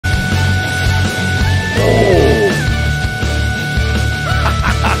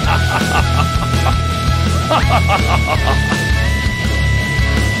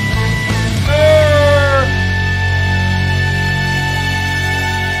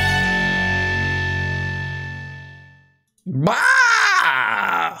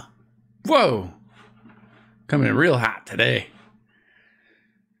Bah! Whoa. Coming in real hot today.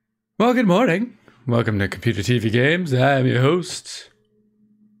 Well, good morning. Welcome to Computer TV Games. I'm your host,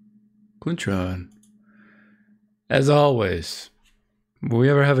 Quintron. As always, will we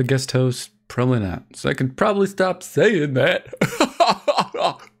ever have a guest host? Probably not. So I can probably stop saying that.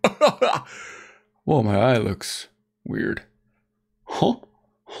 Whoa, my eye looks weird. Huh?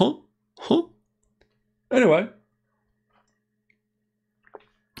 Anyway.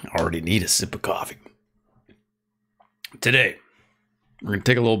 I already need a sip of coffee. Today, we're going to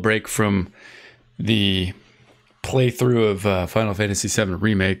take a little break from the playthrough of Final Fantasy VII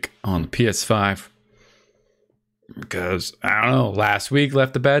Remake on the PS5. Because, I don't know, last week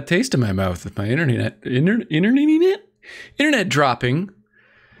left a bad taste in my mouth with my internet dropping.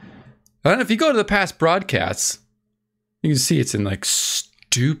 I don't know, if you go to the past broadcasts, you can see it's in like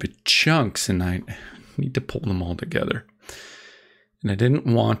stupid chunks and I need to pull them all together. And I didn't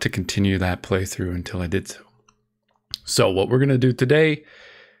want to continue that playthrough until I did so. So what we're going to do today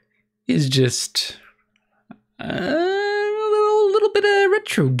is just a little bit of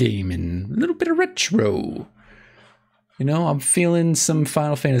retro gaming. A little bit of retro. You know, I'm feeling some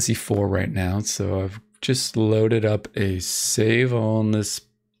Final Fantasy IV right now. So I've just loaded up a save on this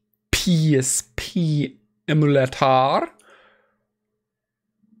PSP emulator.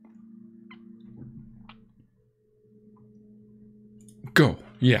 Go.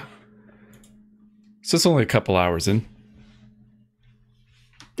 Yeah. So it's only a couple hours in.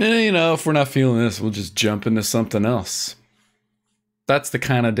 And, you know, if we're not feeling this, we'll just jump into something else. That's the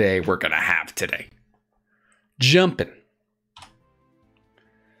kind of day we're going to have today. Jumping.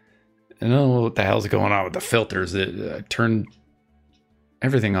 I don't know what the hell's going on with the filters. It turned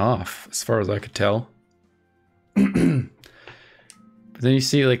everything off, as far as I could tell. But then you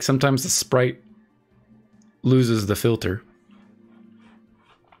see, like, sometimes the sprite loses the filter.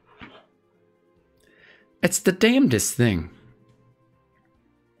 It's the damnedest thing.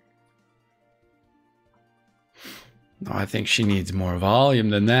 No, I think she needs more volume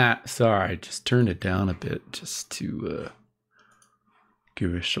than that. Sorry, I just turned it down a bit just to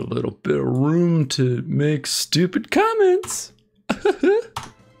give us a little bit of room to make stupid comments.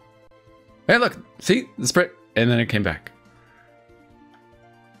 Hey, look, see the sprite, and then it came back.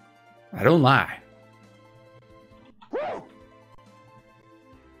 I don't lie.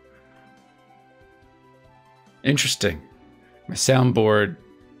 Interesting. My soundboard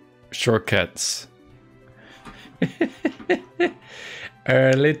shortcuts are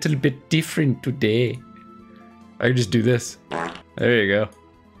a little bit different today. I can just do this. There you go.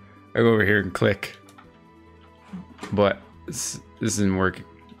 I go over here and click. But this isn't working.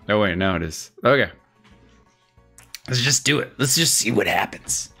 Oh wait, now it is. Okay. Let's just do it. Let's just see what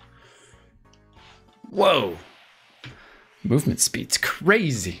happens. Whoa. Movement speed's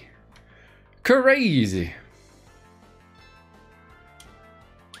crazy. Crazy.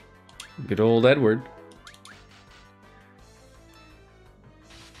 Good old Edward.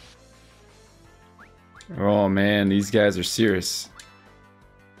 Oh man, these guys are serious.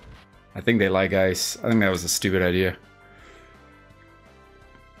 I think they like ice. I think that was a stupid idea.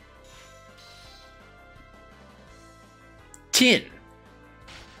 Tin.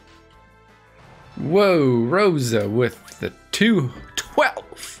 Whoa, Rosa with the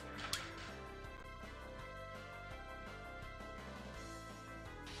 212.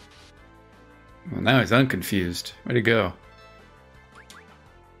 Well, now he's unconfused. Way to go.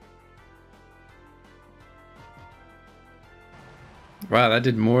 Wow, that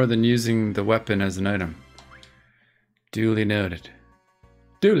did more than using the weapon as an item. Duly noted.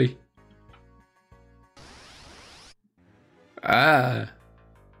 Duly. Ah.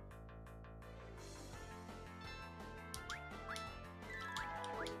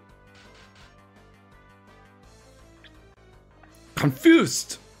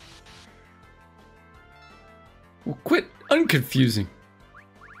 Confused. Well, quit unconfusing.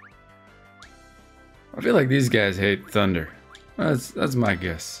 I feel like these guys hate thunder. That's my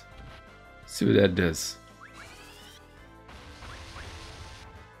guess. Let's see what that does.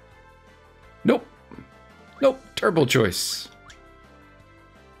 Nope. Nope. Turbo choice.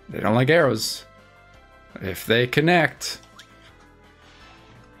 They don't like arrows. If they connect.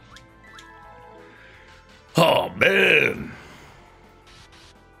 Oh, man.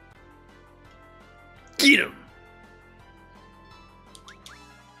 Get him.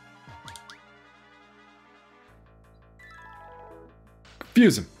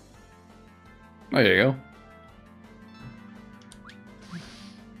 Fuse him. There you go.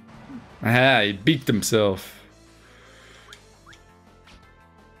 Aha, he beaked himself.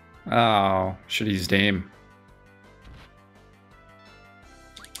 Oh, should have used aim.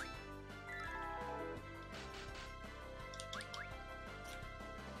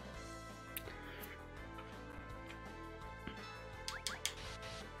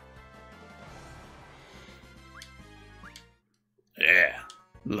 Yeah,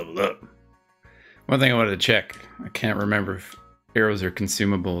 level up. One thing I wanted to check. I can't remember if arrows are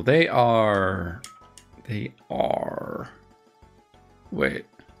consumable. They are. They are. Wait.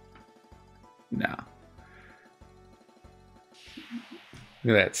 No.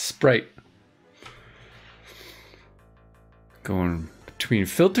 Look at that sprite. Going between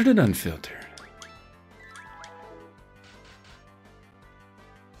filtered and unfiltered.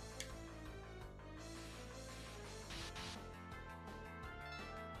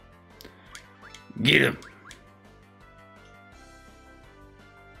 Get him.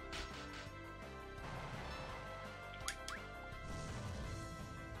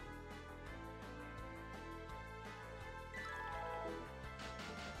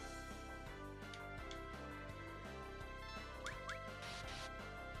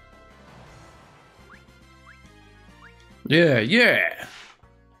 Yeah, yeah.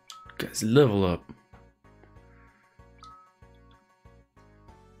 Guys, level up.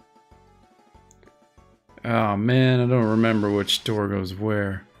 Oh man, I don't remember which door goes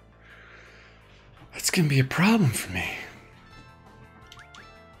where. That's gonna be a problem for me.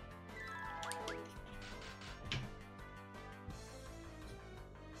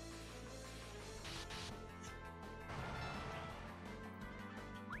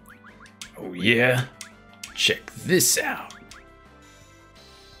 Oh yeah? Check this out.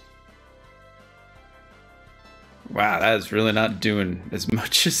 Wow, that is really not doing as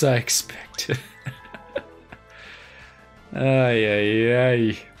much as I expected. Ay, ay,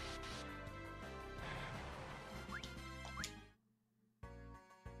 ay.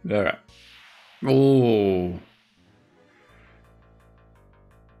 All right. Oh.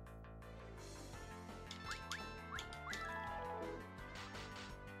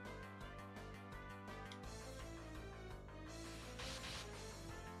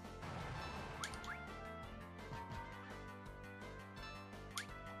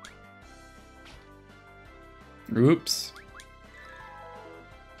 Oops.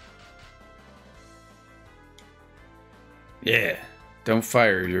 Yeah. Don't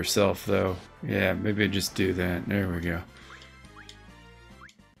fire yourself, though. Yeah, maybe just do that. There we go.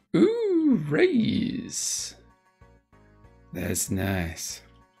 Ooh, raise. That's nice.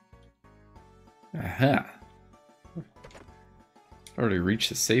 Aha. Already reached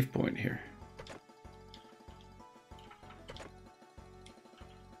the save point here.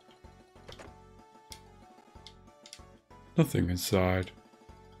 Nothing inside.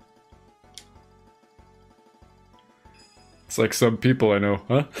 It's like some people I know,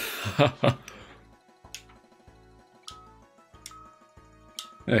 huh?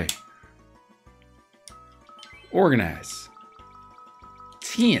 Hey. Organize.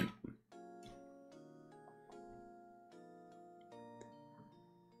 10.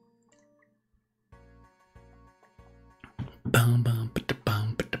 Bum bum ba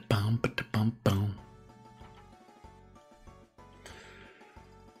bum ba bum ba bum bum.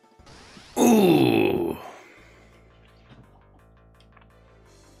 Ooh.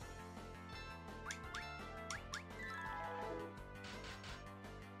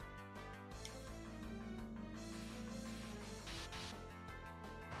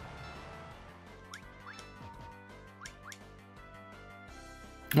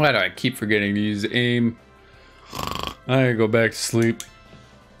 Why do I keep forgetting to use aim? I gotta go back to sleep.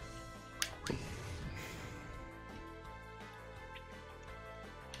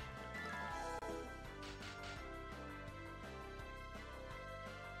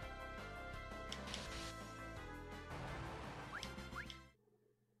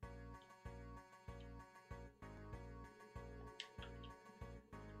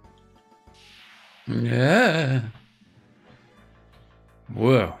 Yeah.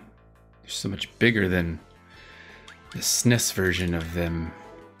 Whoa. They're so much bigger than the SNES version of them.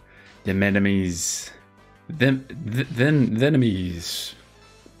 Them enemies. Them enemies.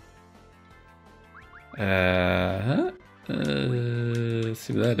 Let's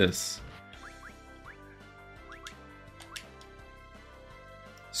see what that is.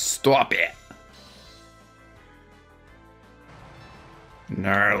 Stop it.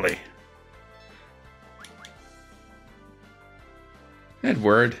 Gnarly.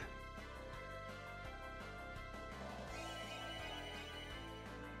 Edward.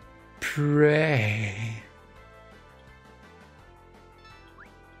 Pray.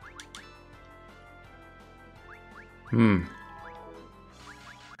 Think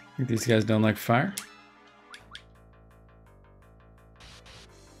these guys don't like fire?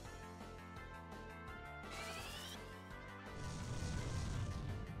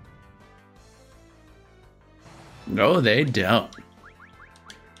 No, they don't.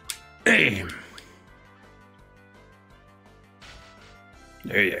 Aim.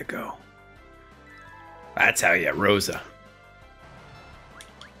 There you go. That's how you Rosa.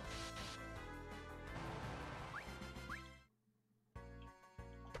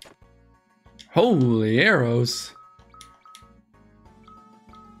 Holy arrows.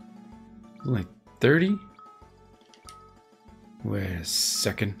 Only 30? Wait a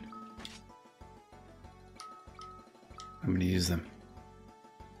second. I'm gonna use them.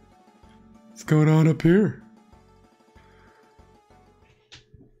 What's going on up here?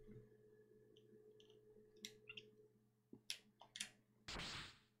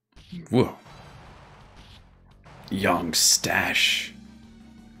 Whoa. Young stash.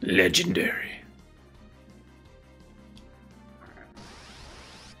 Legendary.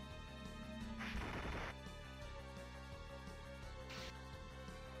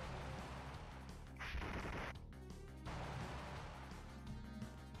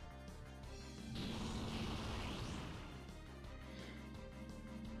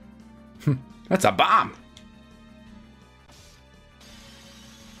 That's a bomb.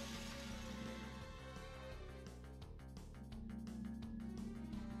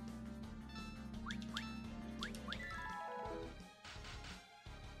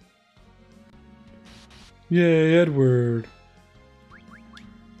 Yay, Edward.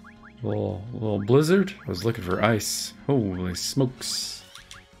 Little blizzard? I was looking for ice. Holy smokes.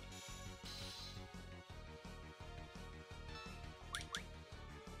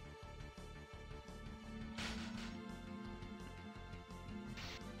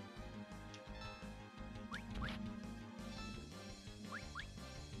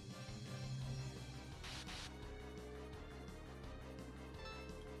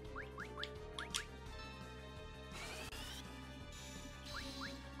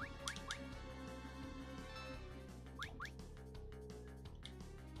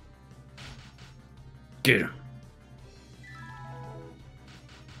 Get him.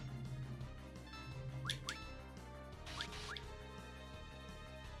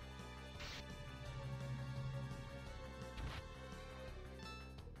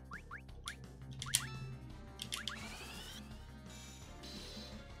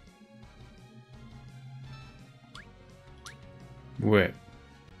 Wait.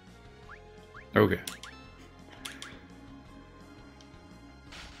 Okay.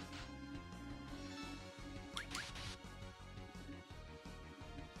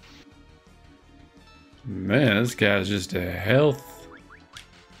 Man, this guy's just a health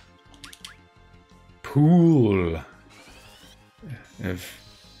pool of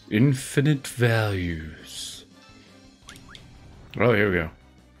infinite values. Oh, here we go.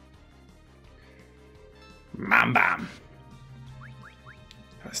 Bam bam.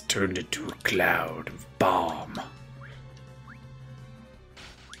 Has turned into a cloud of bomb.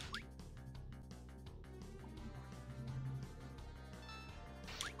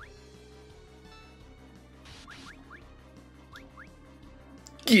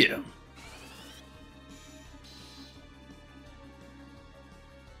 Get him.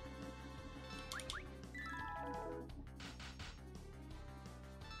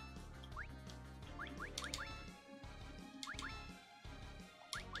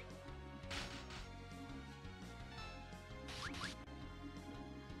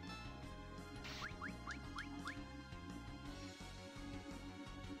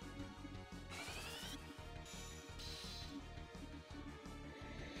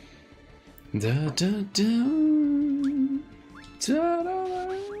 Da, da, da, da, da,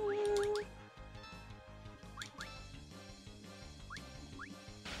 da.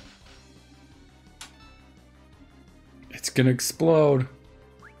 It's gonna explode.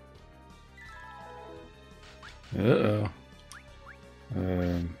 Uh-oh.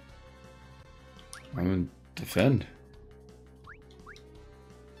 I'm gonna defend.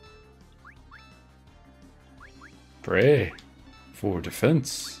 Pray for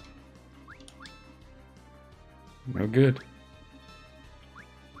defense. No good.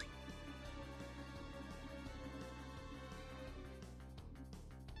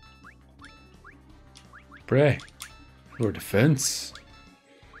 Pray for defense.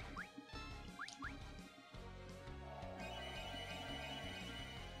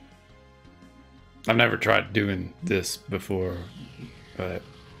 I've never tried doing this before, but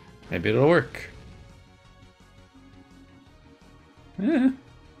Maybe it'll work. Yeah.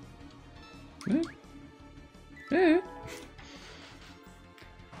 Yeah. Yeah.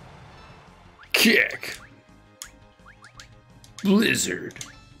 Kick. Blizzard.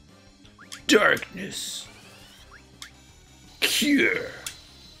 Darkness. Cure.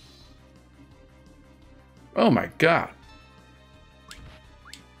 Oh my god.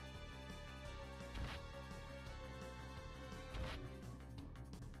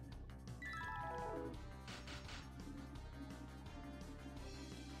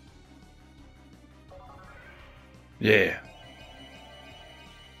 Yeah.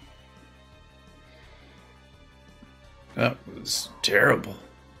 That was terrible.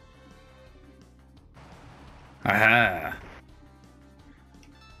 Aha.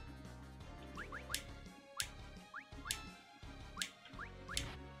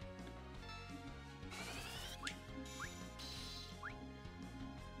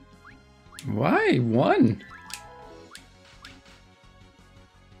 Why one?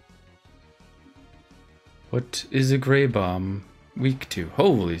 What is a gray bomb weak to?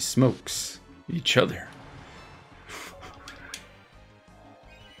 Holy smokes. Each other.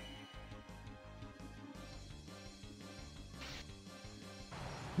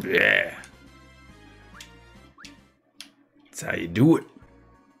 Yeah. That's how you do it.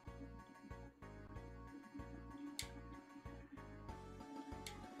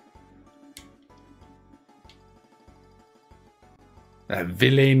 A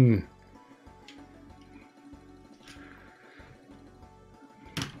villain.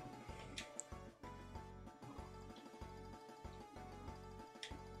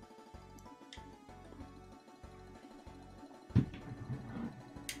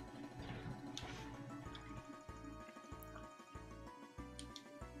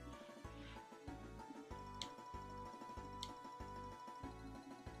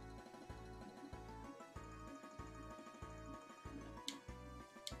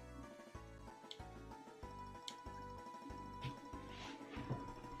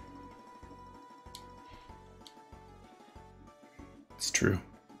 It's true.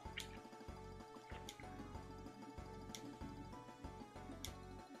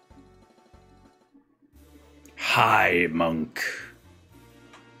 Hi, monk.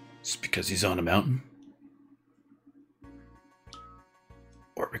 It's because he's on a mountain?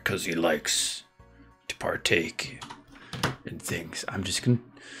 Or because he likes to partake in things? I'm just gonna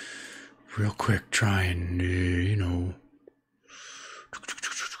real quick try and, you know.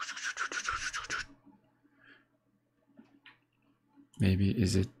 Maybe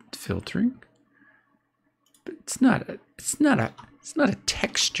is it filtering? But it's not a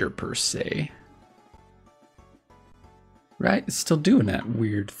texture per se. Right? It's still doing that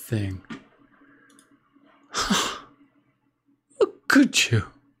weird thing. How could you?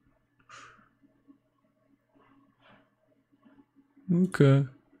 Okay.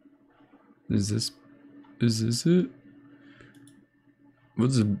 Is this it?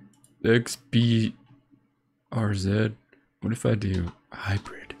 What's a XBRZ? What if I do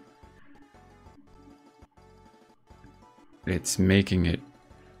hybrid? It's making it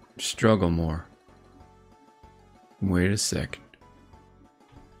struggle more. Wait a second.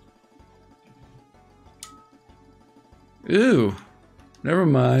 Ooh, never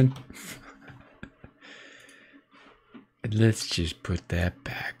mind. Let's just put that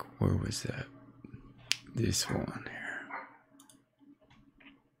back. Where was that? This one here.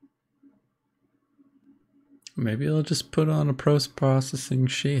 Maybe I'll just put on a post-processing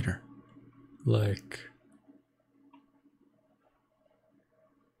shader. Like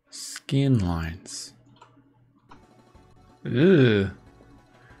skin lines. Ugh.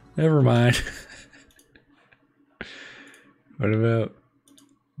 Never mind. What about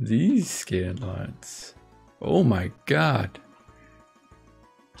these skin lines? Oh my god.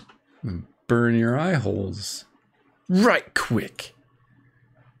 Burn your eye holes. Right quick.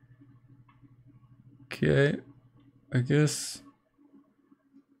 Okay. I guess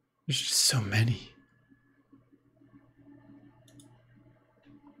there's just so many.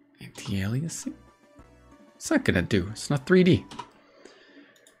 Anti-aliasing? It's not gonna do. It's not 3D.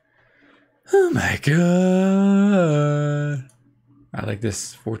 Oh my god. I like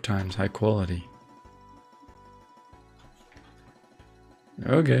this 4 times high quality.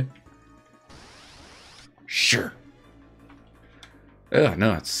 Okay. Sure. Oh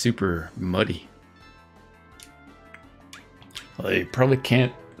no, it's super muddy. Well, you probably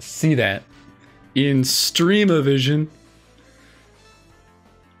can't see that in stream-o-vision.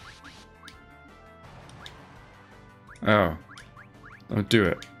 Oh, don't do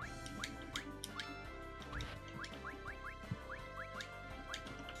it.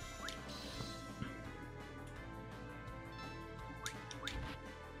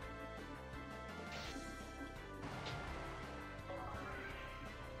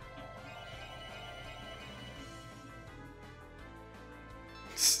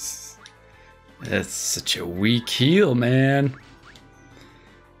 That's such a weak heal, man.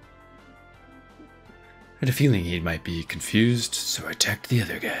 I had a feeling he might be confused, so I attacked the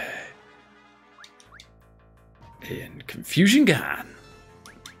other guy. And confusion gone.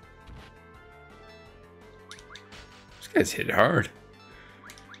 This guy's hit hard.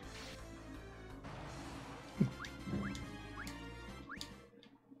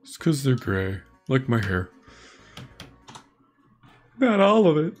 It's because they're gray, like my hair. Not all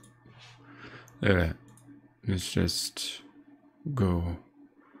of it. Yeah, let's just go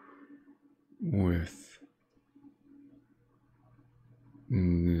with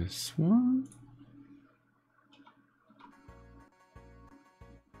this one.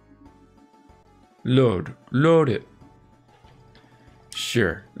 Load it.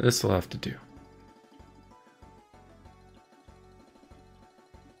 Sure, this will have to do.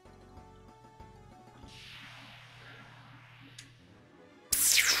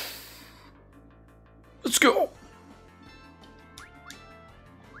 Let's go.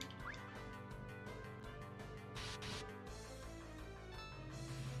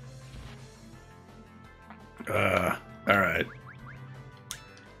 All right.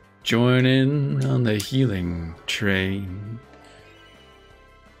 Join in on the healing train.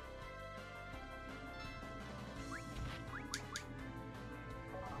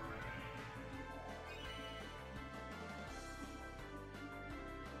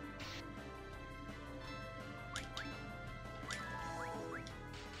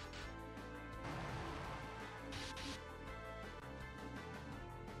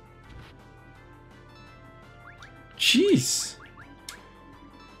 Jeez.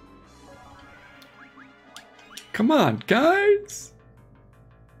 Come on, guys.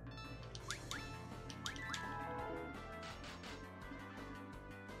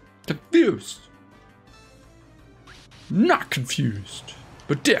 Confused. Not confused,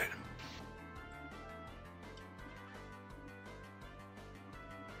 but dead.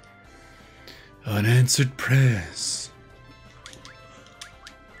 Unanswered prayers.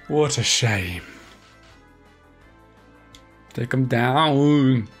 What a shame. Take him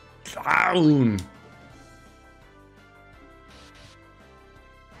down. Down.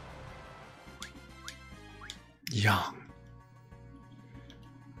 Young.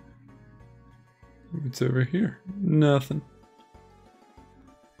 What's over here? Nothing.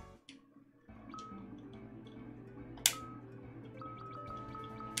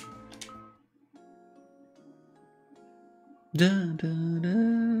 Da, da,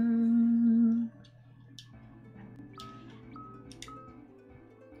 da.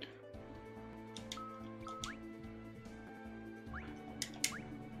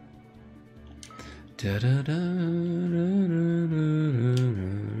 Da, da, da, da, da, da.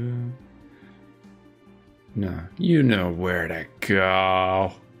 No, you know where to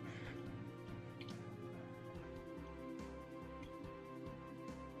go.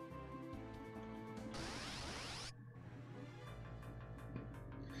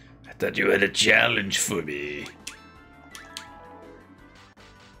 I thought you had a challenge for me.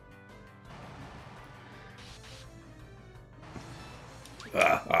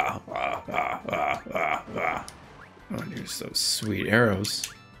 Oh, use those sweet arrows.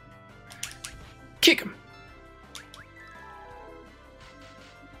 Kick him.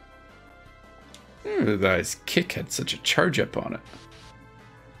 The guy's kick had such a charge up on it.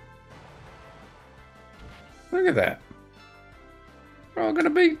 Look at that. We're all gonna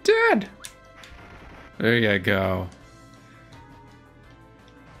be dead. There you go.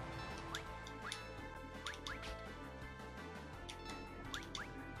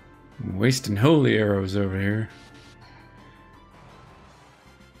 I'm wasting holy arrows over here.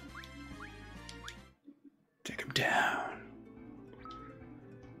 Take him down.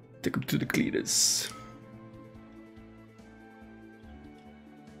 Take him to the cleaters.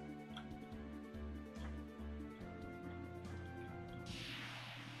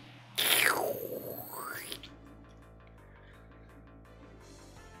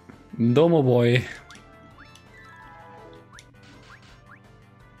 Domo boy.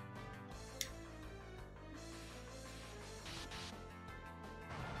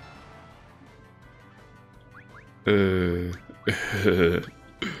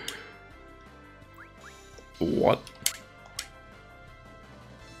 What?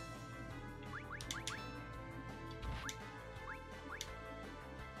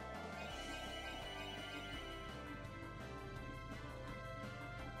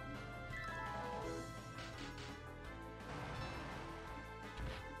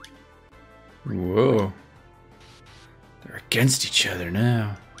 Whoa. They're against each other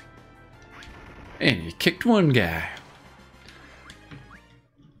now. And you kicked one guy.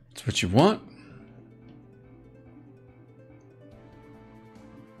 That's what you want?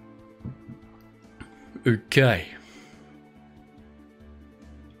 Okay.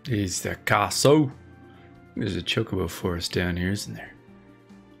 Is the castle? There's a chocobo forest down here, isn't there?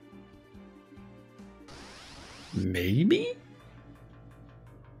 Maybe?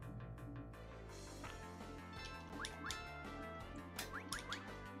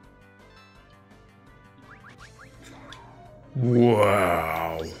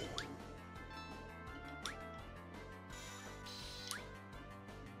 Wow.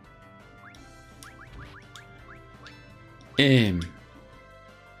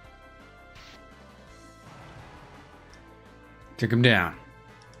 Take him down.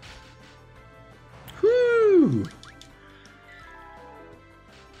 Whoo!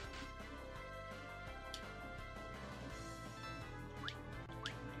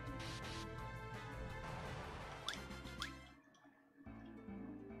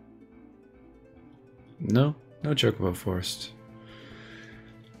 No chocobo forest.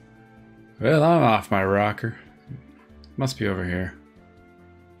 Well, I'm off my rocker. Must be over here.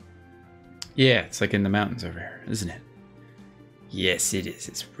 Yeah, it's like in the mountains over here, isn't it? Yes, it is.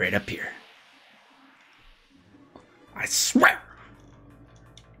 It's right up here. I swear.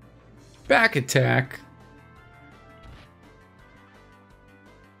 Back attack.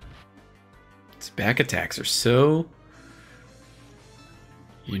 These back attacks are so,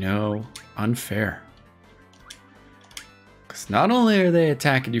 you know, unfair. Because not only are they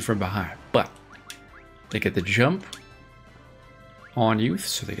attacking you from behind, but they get the jump on you,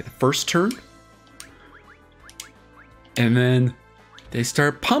 so they get the first turn. And then they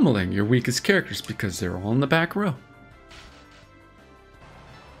start pummeling your weakest characters because they're all in the back row.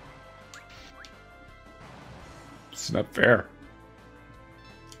 It's not fair.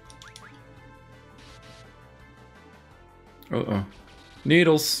 Uh-oh.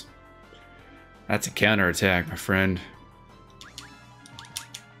 Needles. That's a counterattack, my friend.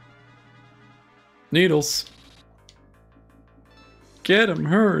 Needles. Get him,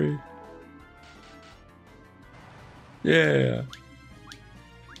 hurry. Yeah.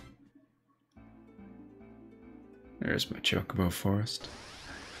 There's my chocobo forest.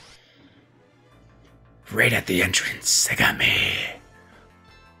 Right at the entrance, they got me.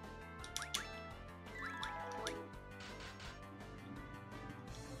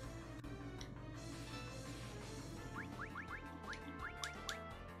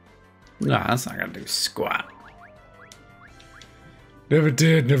 Nah, that's not gonna do squat. Never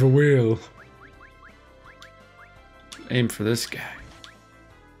did, never will. Aim for this guy.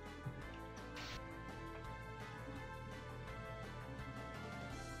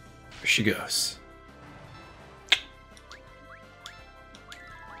 There she goes.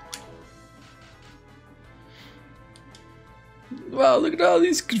 Wow, look at all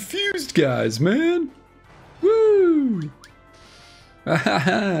these confused guys, man. Woo!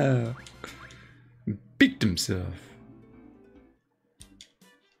 Ha beat himself.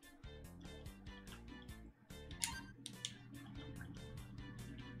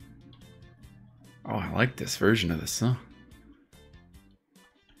 Oh, I like this version of this song.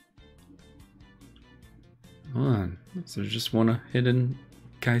 Hold on. Is there just one hidden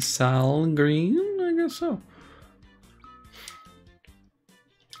Kaisal green? I guess so.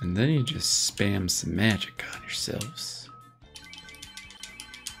 And then you just spam some magic on yourselves.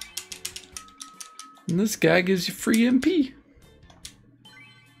 And this guy gives you free MP.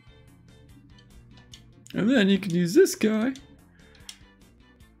 And then you can use this guy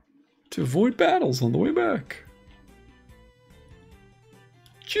to avoid battles on the way back.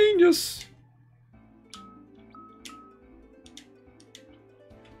 Genius!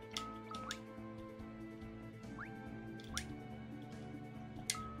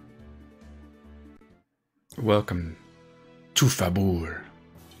 Welcome to Fabur.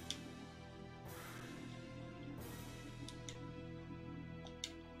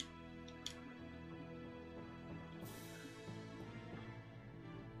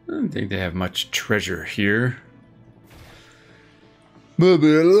 I don't think they have much treasure here.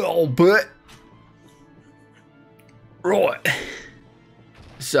 Maybe a little bit. Right.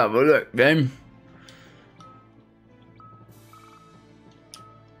 Let's have a look then.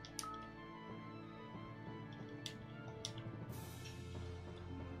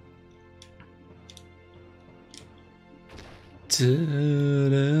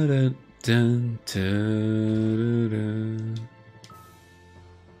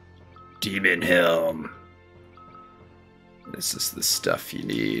 Demon Helm. This is the stuff you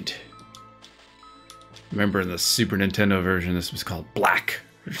need. Remember in the Super Nintendo version, this was called black.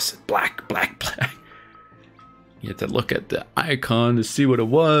 It just said black, black, black. You had to look at the icon to see what it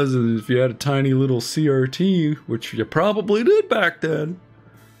was, and if you had a tiny little CRT, which you probably did back then,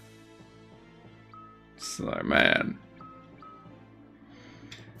 It's like, man.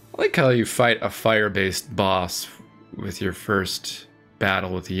 I like how you fight a fire-based boss with your first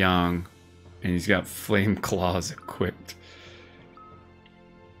battle with Yang, and he's got flame claws equipped.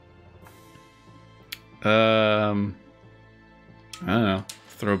 I don't know.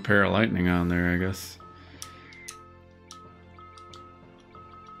 Throw a pair of lightning on there, I guess.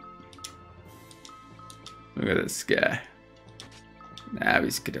 Look at this guy. Now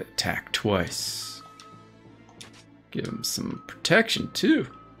he's gonna attack twice. Give him some protection too.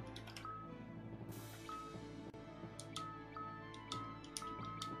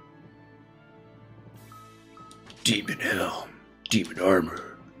 Demon helm, demon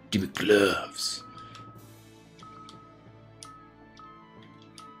armor, demon gloves.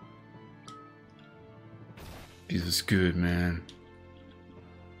 This is good, man.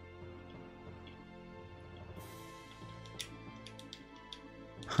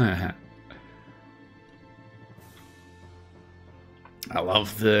 I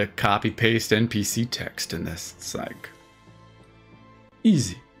love the copy-paste NPC text in this. It's like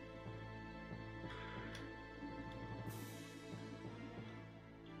easy.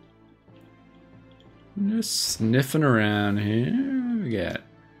 Just sniffing around here. What we got?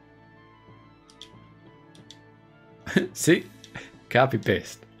 See? Copy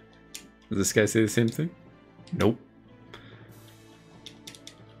paste. Does this guy say the same thing? Nope.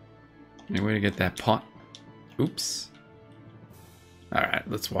 Any way to get that pot? Oops. Alright,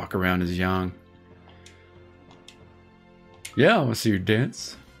 let's walk around as Yang. Yeah, I want to see your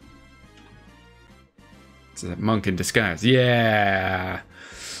dance. It's that monk in disguise. Yeah!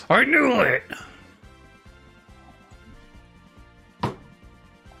 I knew it!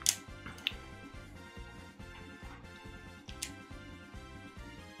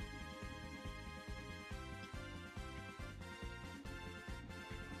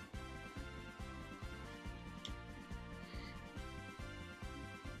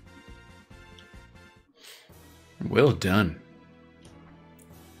 Well done.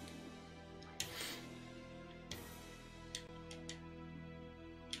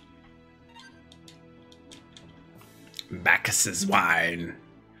 Bacchus's wine.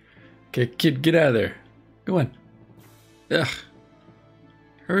 Okay, kid, get out of there. Go on. Ugh.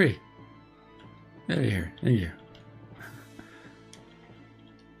 Hurry. Out of here. Thank you.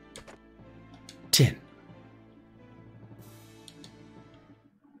 10.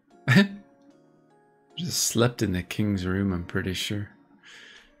 Just slept in the king's room, I'm pretty sure.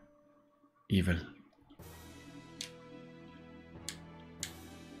 Evil.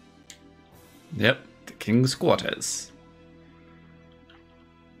 Yep, the king's quarters.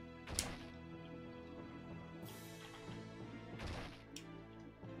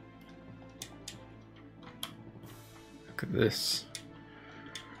 Look at this.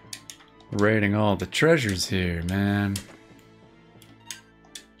 Raiding all the treasures here, man.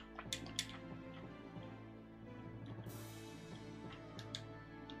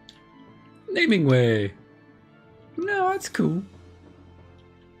 Naming way. No, that's cool.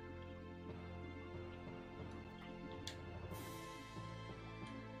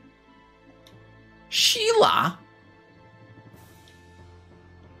 Sheila?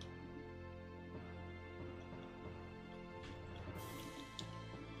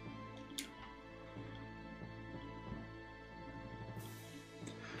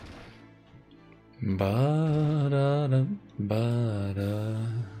 Ba-da-dum, ba-da.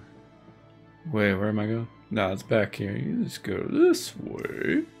 Wait, where am I going? No, it's back here. You just go this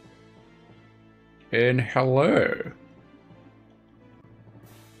way. And hello.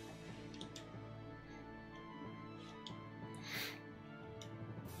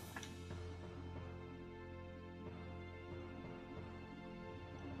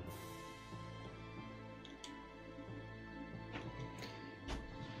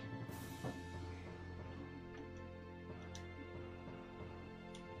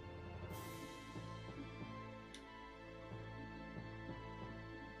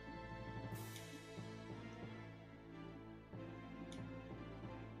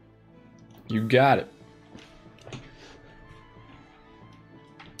 You got it.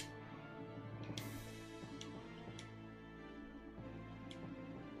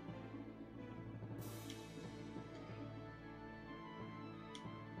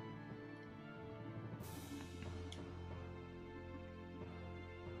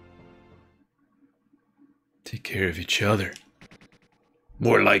 Take care of each other.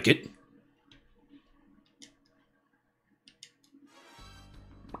 More like it.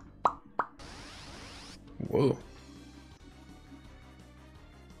 Whoa.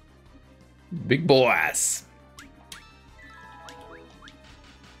 Big boys.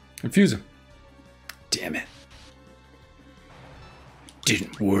 Confuse him.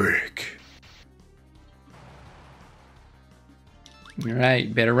 didn't work.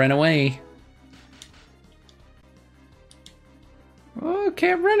 Alright, better run away. Oh,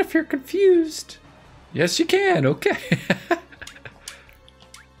 can't run if you're confused. Yes, you can. Okay.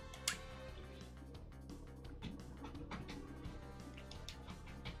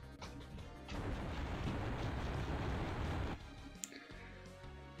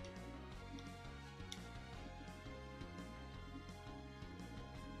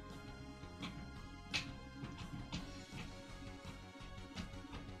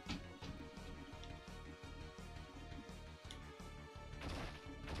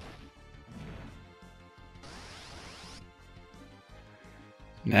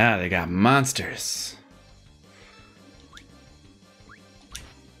 Now they got monsters.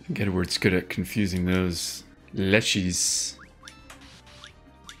 I think Edward's good at confusing those leshies.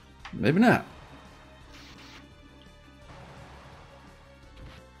 Maybe not.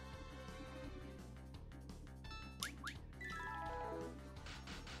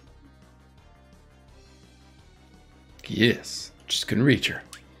 Yes, just couldn't reach her.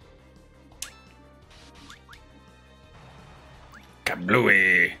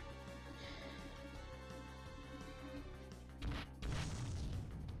 Kablooey.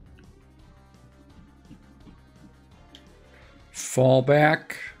 Fall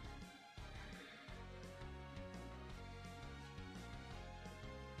back.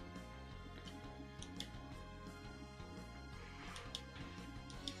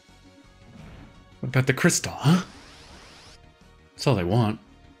 What about the crystal, huh? That's all they want.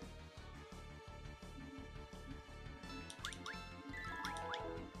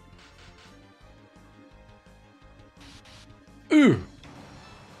 Ooh.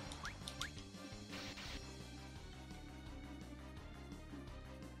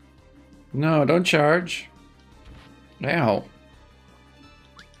 No, don't charge. Ow.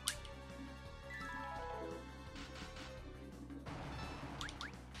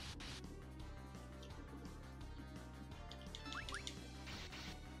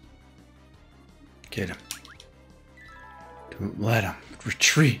 Get him. Don't let him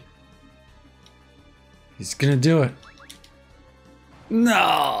retreat. He's gonna do it.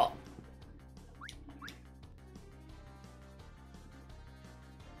 No.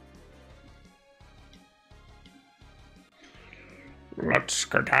 Let's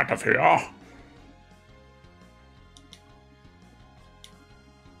get out of here.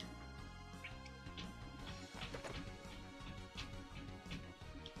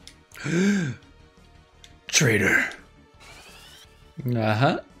 Traitor.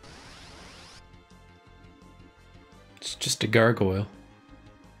 Uh-huh. It's just a gargoyle.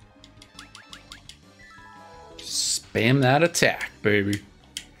 Spam that attack, baby.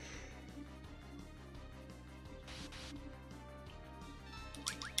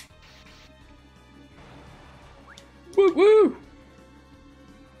 Woo woo!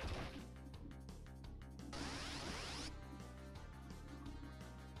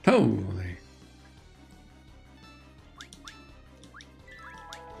 Holy.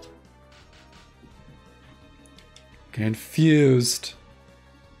 Confused.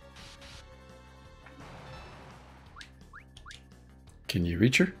 Can you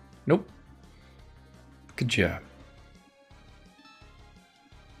reach her? Nope. Good job.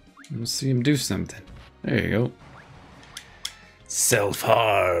 Let's see him do something. There you go.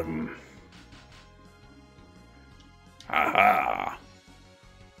 Self-harm. Aha.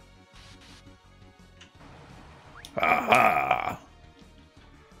 Aha.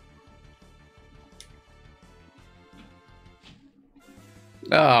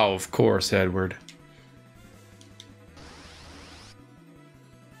 Oh, of course, Edward.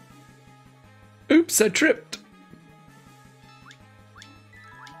 Oops, I tripped.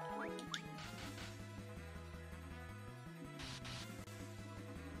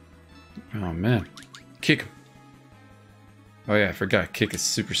 Oh, man. Kick him. Oh, yeah, I forgot. Kick is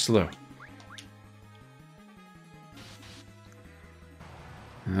super slow.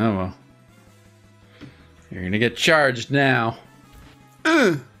 Oh, well. You're gonna get charged now.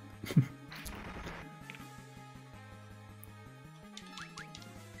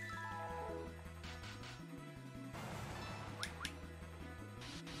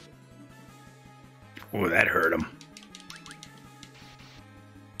 Oh, that hurt him.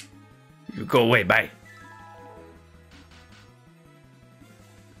 You go away, bye.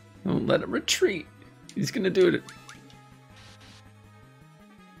 Don't let him retreat. He's gonna do it.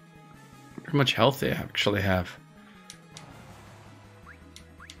 How much health they actually have.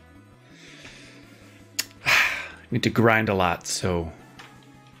 I need to grind a lot so,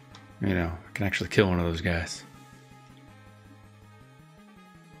 you know, I can actually kill one of those guys.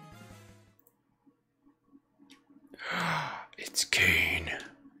 It's Kane.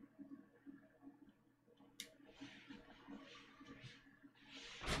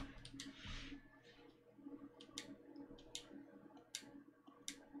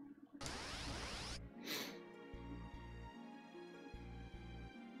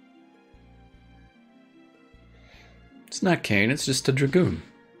 It's not Kane, it's just a dragoon.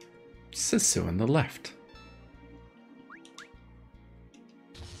 It says so on the left.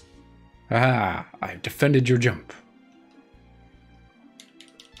 Ah, I've defended your jump.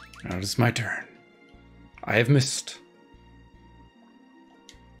 Now it is my turn. I have missed.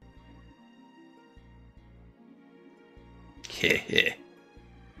 Heh.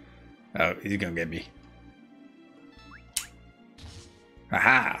 Oh, he's gonna get me.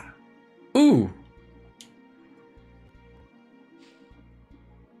 Aha! Ooh!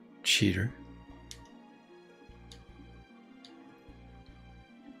 Cheater.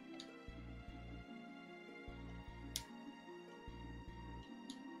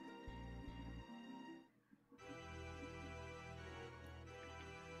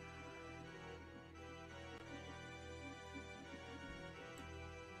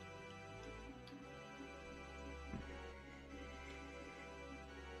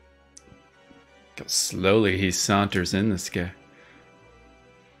 Slowly he saunters in, this guy.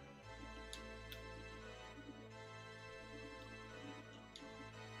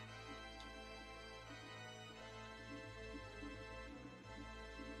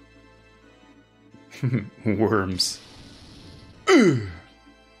 Worms. Ugh.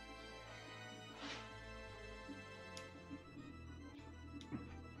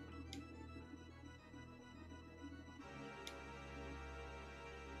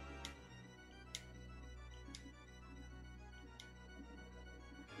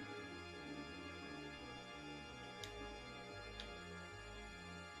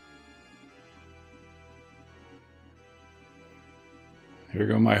 Here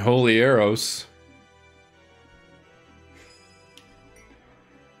go my holy arrows.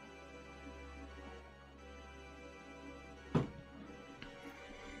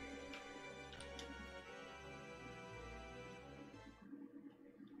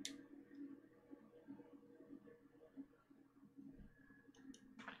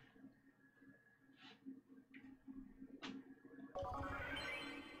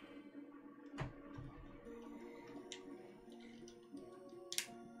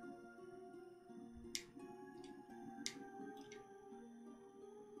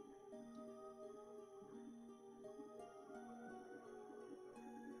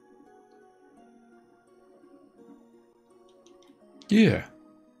 Yeah.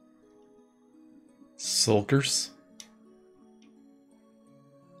 Sulkers.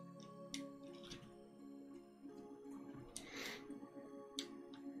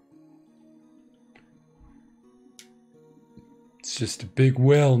 It's just a big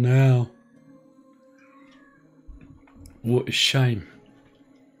well now. What a shame.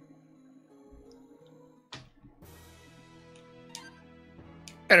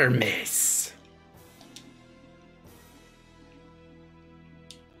 Hermes.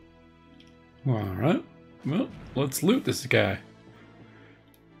 Alright. Well, let's loot this guy.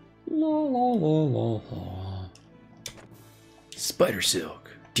 La la la la la. Spider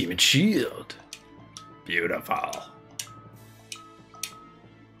silk. Demon shield. Beautiful.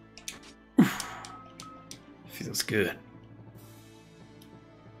 Oof. Feels good.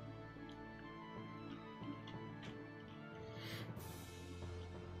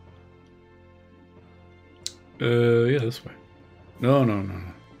 Yeah, this way. No.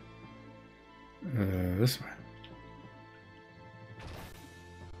 This way.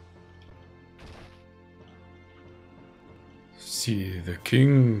 See the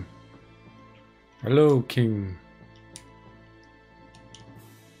king. Hello, king.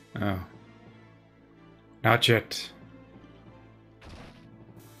 Oh. Not yet.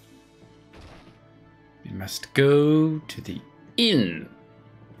 We must go to the inn.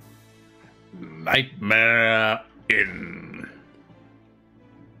 Nightmare Inn.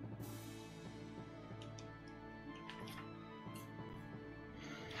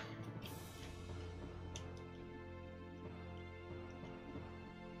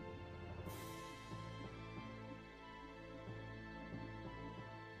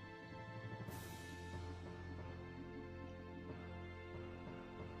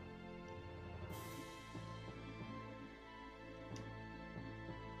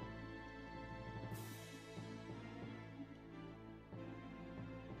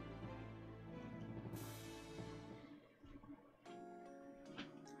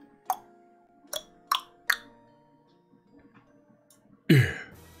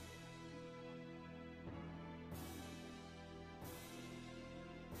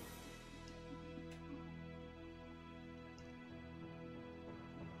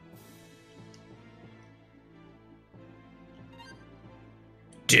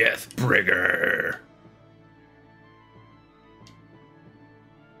 Deathbringer.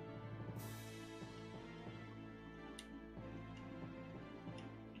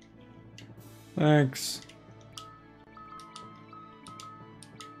 Thanks.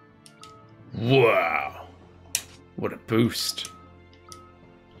 Wow. What a boost.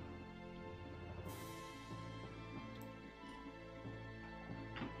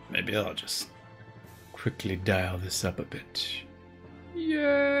 Maybe I'll just quickly dial this up a bit.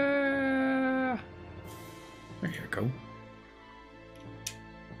 Yeah. There you go.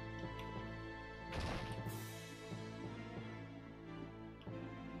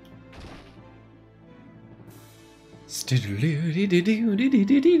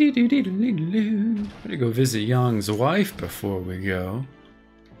 Better go visit Young's wife before we go.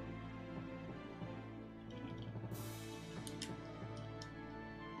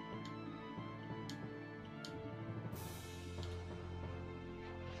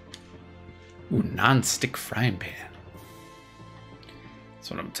 Ooh, non-stick frying pan.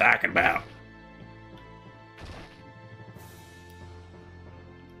 That's what I'm talking about.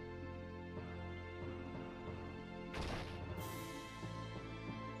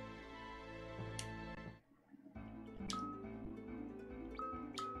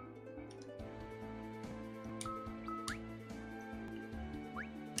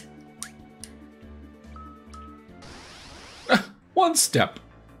 One step.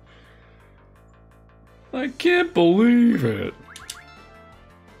 I can't believe it.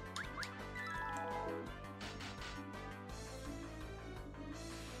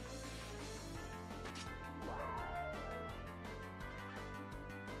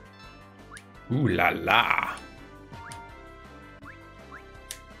 Ooh la la.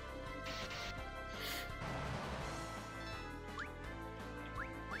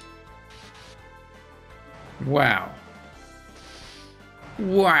 Wow.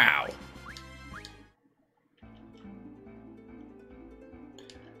 Wow.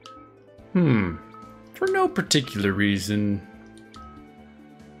 For no particular reason.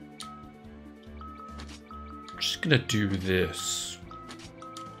 I'm just gonna do this.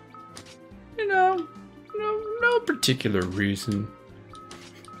 You know, no particular reason.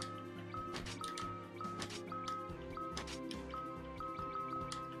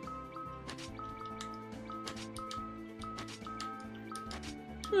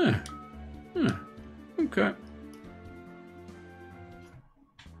 Okay.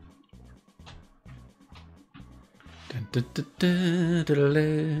 Dun, dun, dun, dun, dun,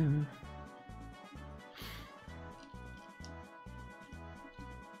 dun.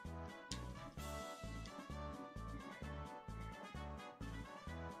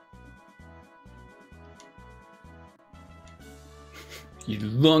 You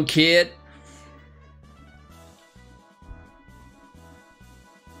lunkhead.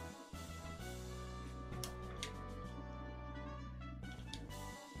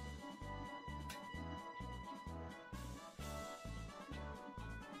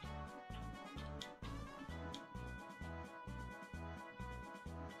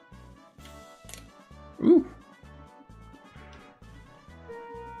 Ooh.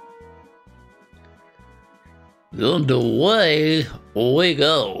 Underway we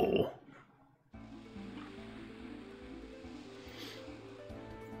go.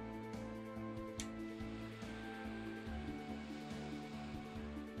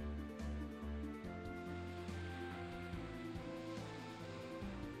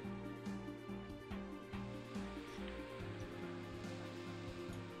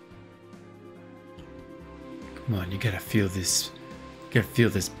 Come on, you gotta feel this. You gotta feel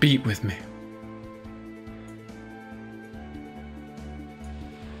this beat with me.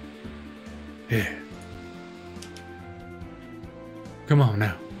 Yeah. Come on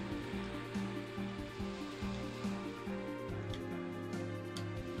now.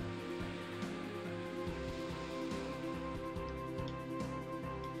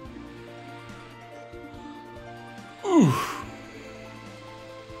 Ooh.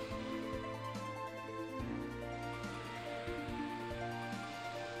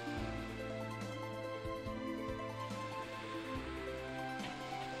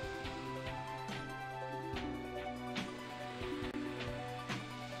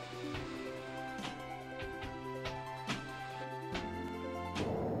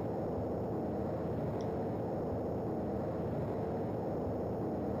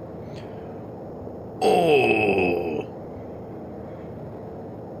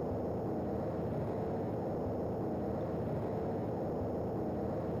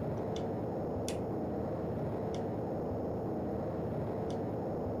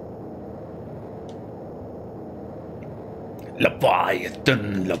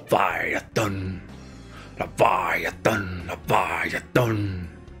 Leviathan, Leviathan. Leviathan, Leviathan.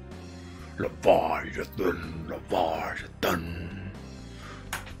 Leviathan, Leviathan.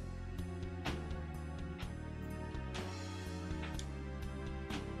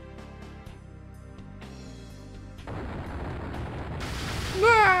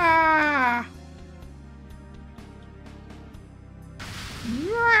 Ah!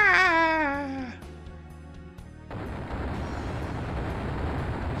 Ah!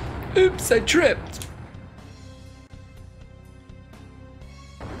 Oops, I tripped.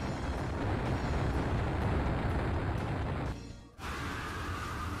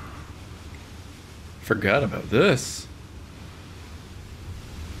 Forgot about this.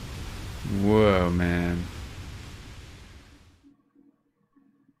 Whoa, man.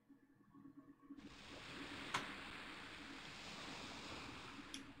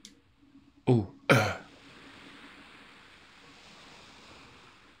 Ooh,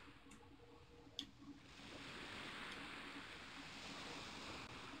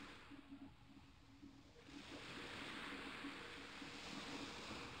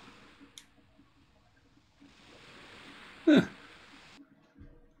 Huh.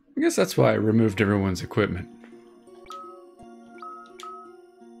 I guess that's why I removed everyone's equipment.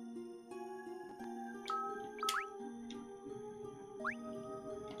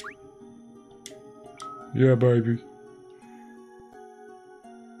 Yeah, baby.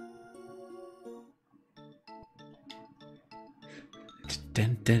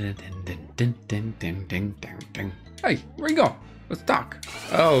 Dun, dun, dun, dun, dun, dun, dun, dun, dun, dun. Hey, where you going? Let's talk.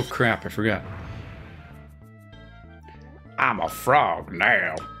 Oh crap, I forgot. I'm a frog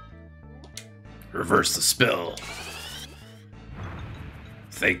now. Reverse the spell.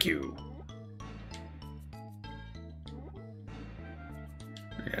 Thank you.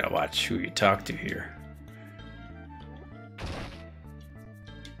 You gotta watch who you talk to here.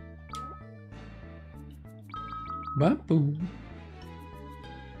 Ba-boom.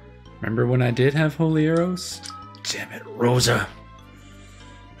 Remember when I did have holy arrows? Damn it, Rosa.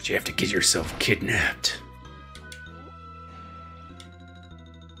 But you have to get yourself kidnapped.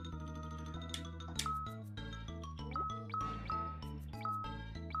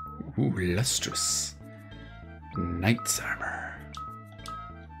 Ooh, lustrous. Knight's armor.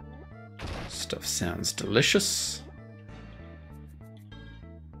 Stuff sounds delicious.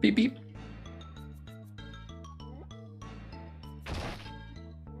 Beep beep.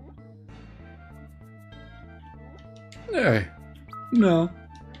 Hey, no.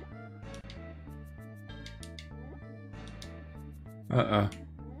 Uh-oh.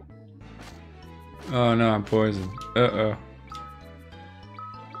 Oh no, I'm poisoned. Uh-oh.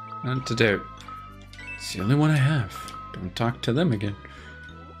 Antidote. It's the only one I have. Don't talk to them again.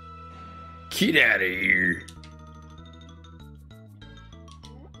 Get out of here.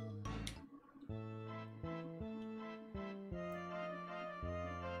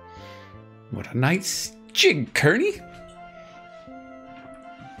 What a nice jig, Kearney.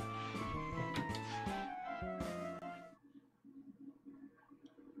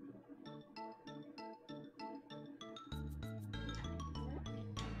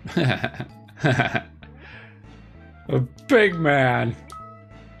 A big man.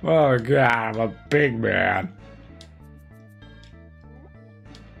 Oh god, I'm a big man.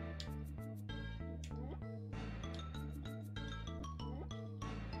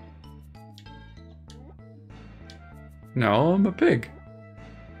 No, I'm a pig.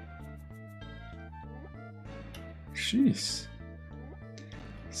 Jeez.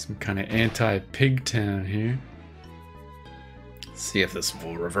 Some kind of anti-pig town here. See if this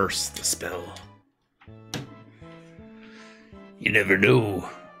will reverse the spell. You never know.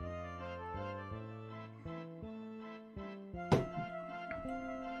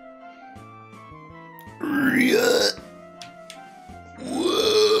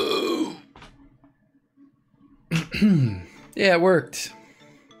 Whoa. Yeah, it worked.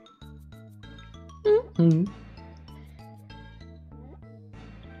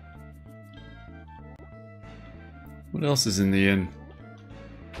 What else is in the inn?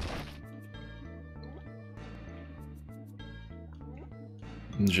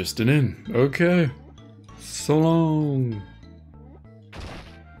 Just an inn. Okay. So long.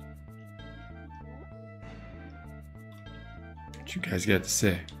 What you guys got to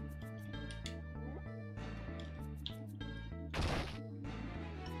say?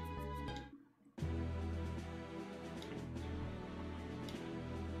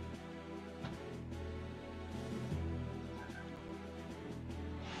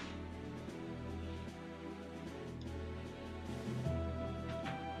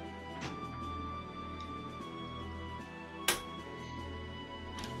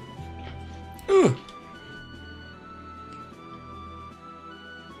 Ugh.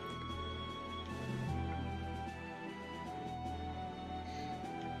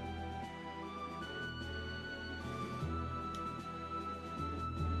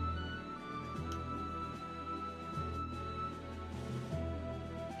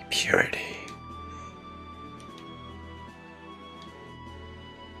 Purity.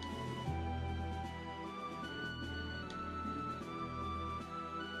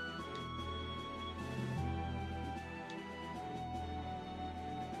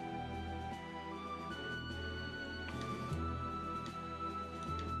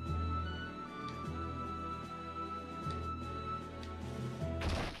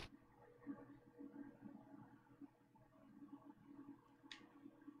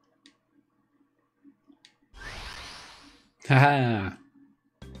 Haha.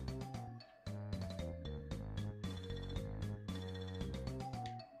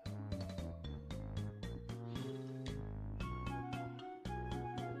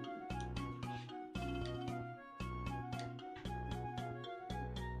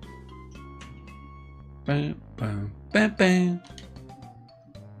 Bam, bam, bam, bam.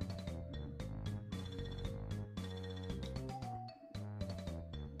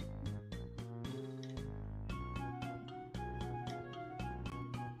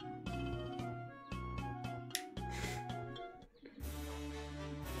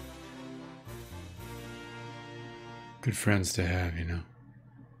 Good friends to have, you know.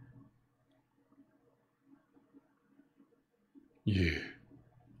 Yeah.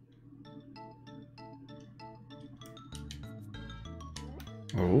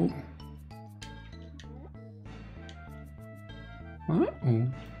 Oh. Uh-oh.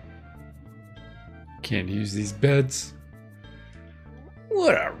 Can't use these beds.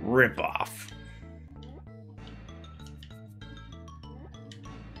 What a ripoff.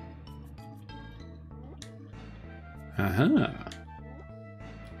 Uh-huh.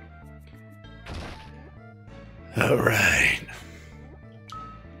 All right.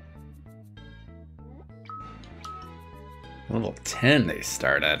 Level 10 they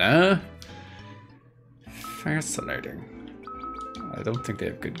start at, huh? Fascinating. I don't think they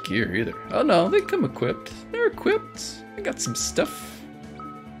have good gear either. Oh no, they come equipped. They're equipped. They got some stuff.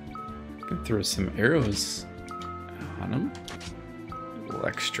 Can throw some arrows on them. A little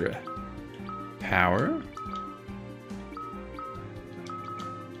extra power.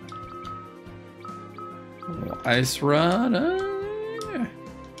 A little ice rod. Yeah.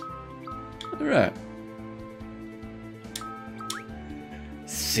 All right.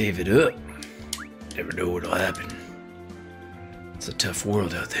 Save it up. Never know what'll happen. It's a tough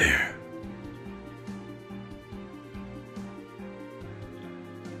world out there.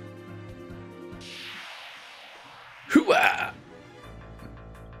 Hooah!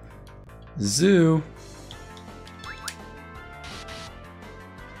 Zoo.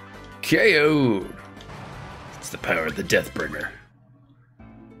 KO. It's the power of the Deathbringer.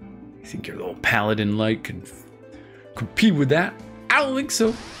 You think your little paladin like can compete with that? I don't think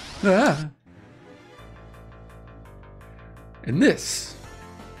so. Ah. And this,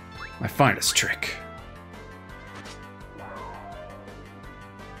 my finest trick.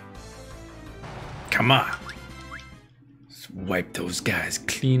 Come on. Let's wipe those guys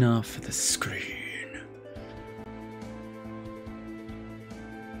clean off of the screen.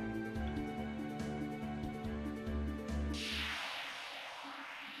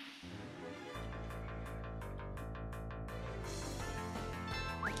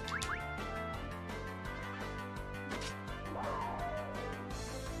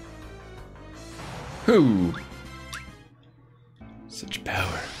 Who? Such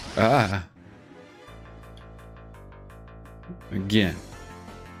power. Ah. Again.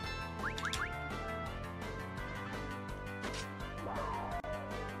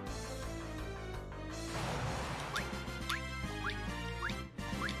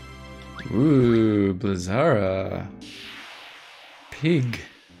 Ooh, Blizzara. Pig.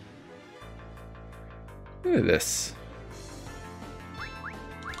 Look at this.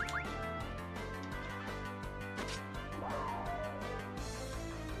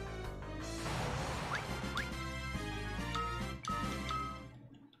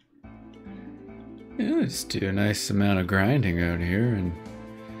 Yeah, let's do a nice amount of grinding out here and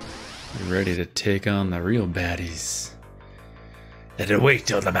be ready to take on the real baddies that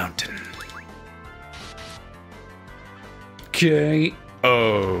await on the mountain.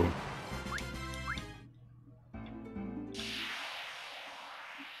 K.O.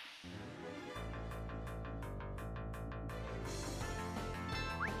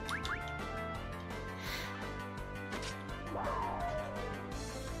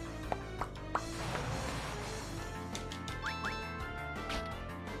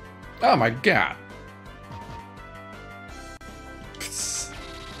 Oh my god.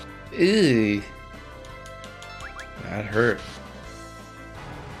 Ew. That hurt.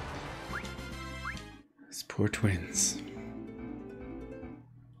 Those poor twins.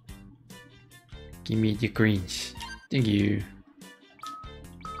 Give me the greens. Thank you.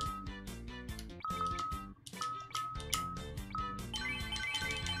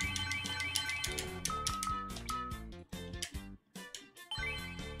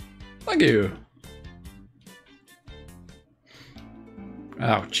 Thank you.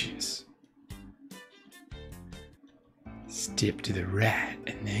 Oh, jeez. Step to the right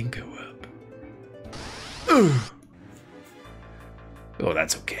and then go up. Ugh. Oh,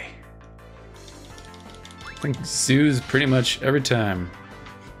 that's okay. I think Sue's pretty much every time.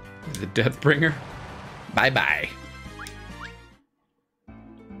 The Deathbringer. Bye-bye.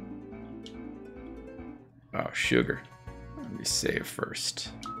 Oh, sugar. Let me save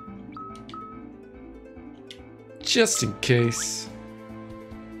first. Just in case.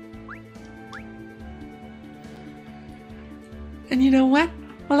 And you know what?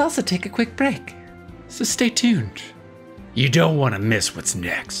 We'll also take a quick break. So stay tuned. You don't want to miss what's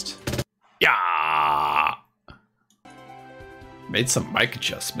next. Yeah. Made some mic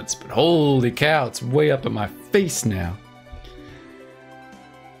adjustments, but holy cow, it's way up in my face now.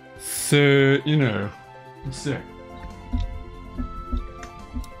 So, you know, I'm sick.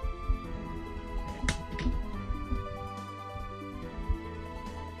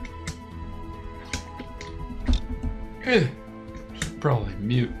 Should probably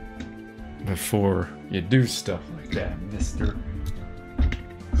mute before you do stuff like that, mister.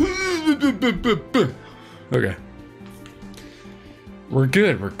 Okay. We're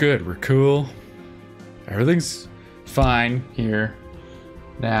good, we're cool. Everything's fine here.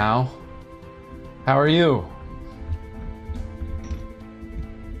 Now, how are you?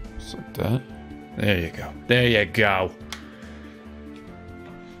 Just like that. There you go. There you go.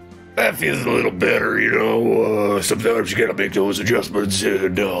 That feels a little better, you know. Sometimes you gotta make those adjustments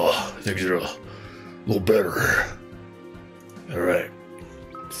and things are a little better. Alright,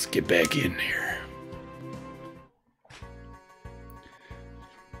 let's get back in here.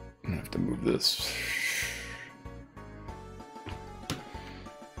 I'm gonna have to move this.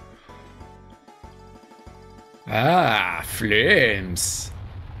 Ah, flames.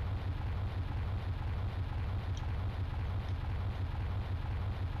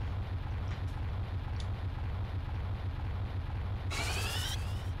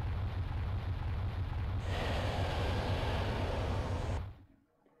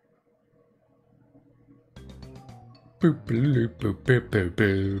 Boop, boop, boop, boop, boop,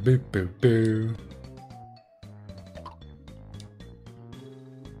 boop, boop, boop, boop.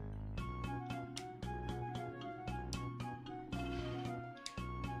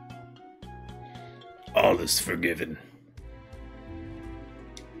 All is forgiven.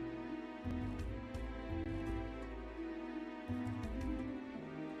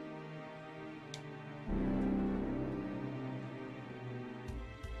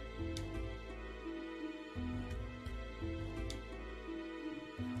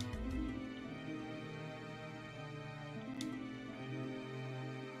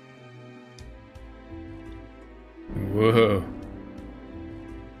 Whoa.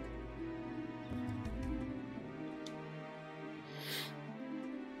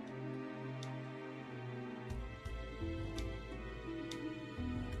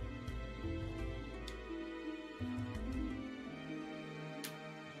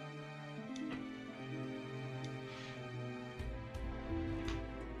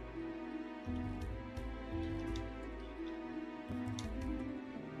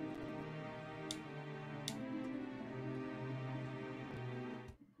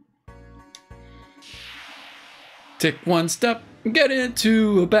 Take one step, get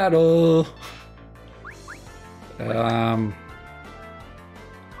into a battle.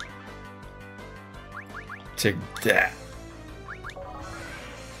 Take that.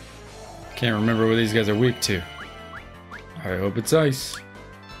 Can't remember what these guys are weak to. I hope it's ice.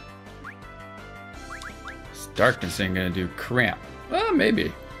 This darkness ain't gonna do crap. Well,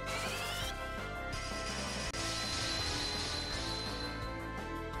 maybe.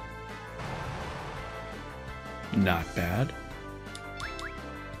 Not bad.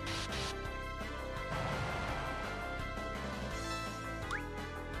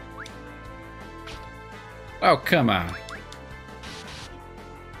 Oh, come on.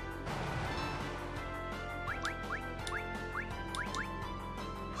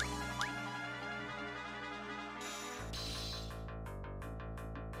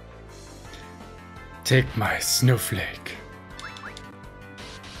 Take my snowflake.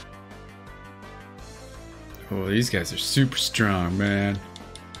 Oh, these guys are super strong, man.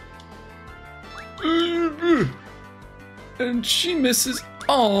 And she misses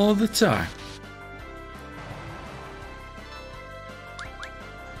all the time.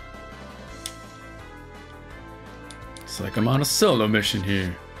 It's like I'm on a solo mission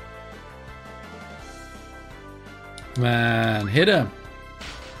here. Come on, hit him.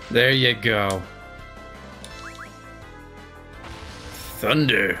 There you go.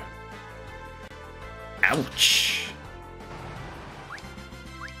 Thunder. Ouch.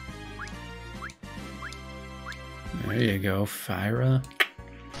 There you go, Fyra.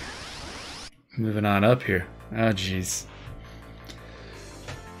 Moving on up here. Oh, jeez.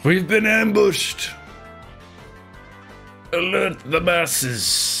 We've been ambushed. Alert the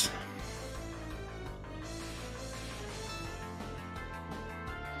masses.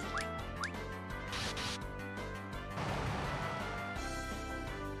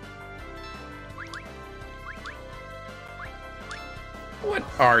 What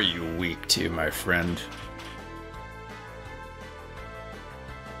are you weak to, my friend?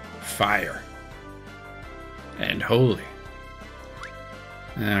 Fire. And holy.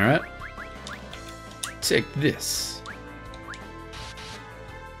 Alright. Take this.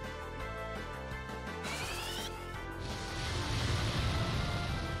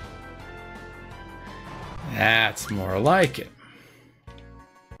 That's more like it.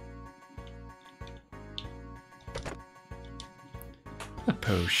 A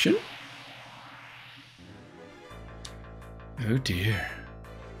potion? Oh dear.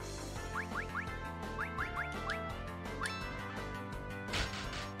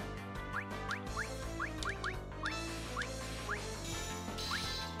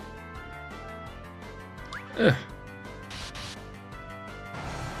 Ugh.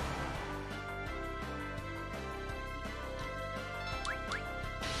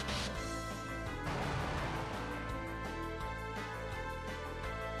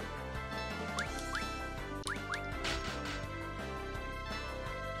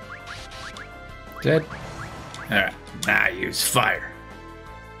 Dead? Alright, now use fire.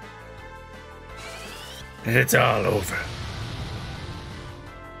 It's all over.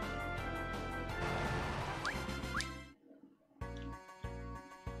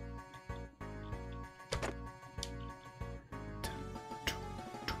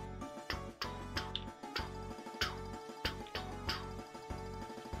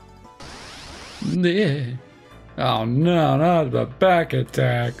 Yeah. Oh no, not the back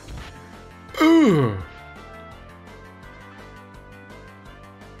attack. Ooh.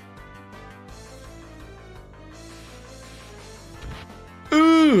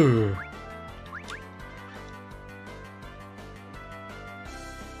 Ooh.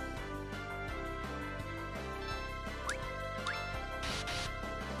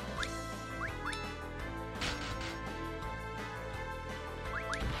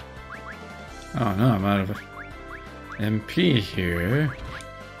 Oh no, I'm out of MP here.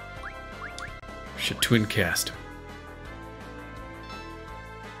 Should twin cast him.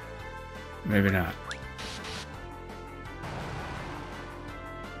 Maybe not.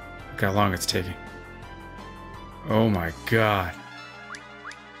 Look how long it's taking. Oh my god.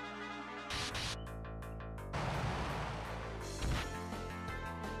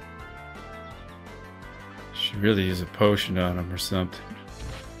 Should really use a potion on him or something.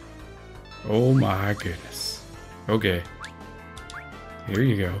 Oh my goodness. Okay. Here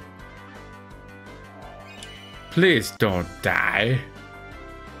you go. Please don't die.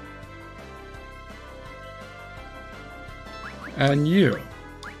 And you.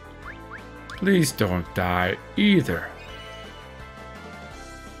 Please don't die either.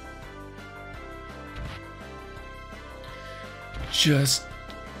 Just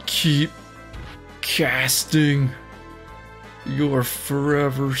keep casting your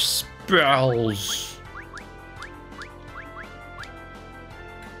forever spells.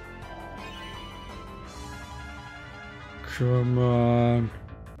 Come on.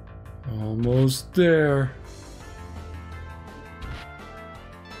 Almost there.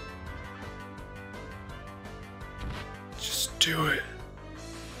 Just do it.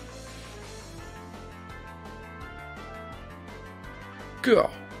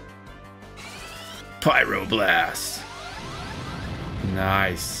 Go. Pyroblast.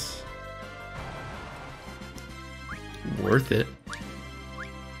 Nice. Worth it.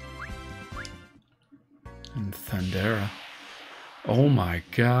 And Thundera. Oh my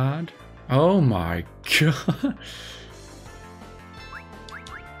god. Oh my god.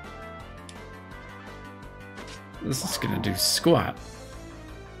 This is gonna do squat.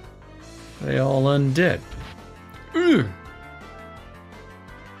 They all undead. Ugh.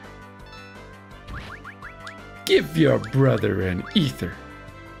 Give your brother an ether.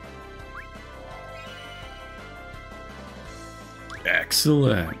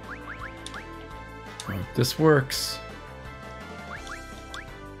 Excellent. Hope this works.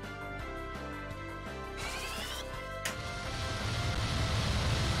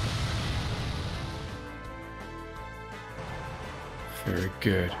 Very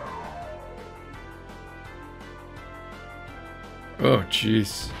good. Oh,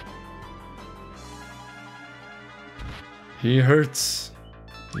 jeez. He hurts.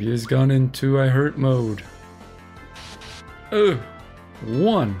 He has gone into I hurt mode. Oh,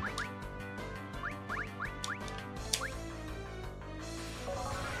 1.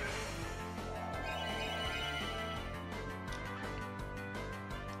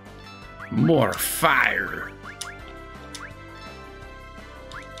 More fire.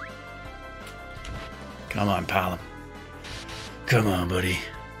 Come on, Palom. Come on, buddy.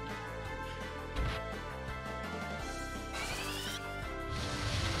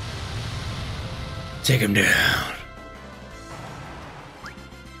 Take him down.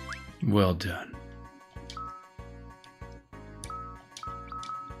 Well done.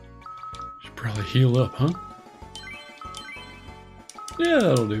 Should probably heal up, huh? Yeah,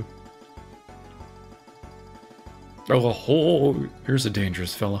 that'll do. Oh, here's a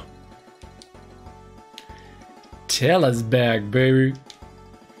dangerous fella. Tell us back, baby.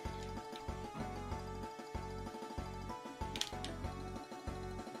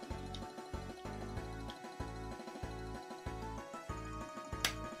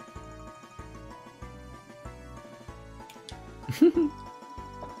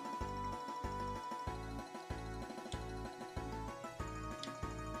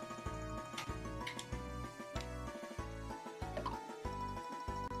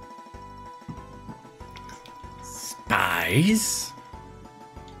 Spies?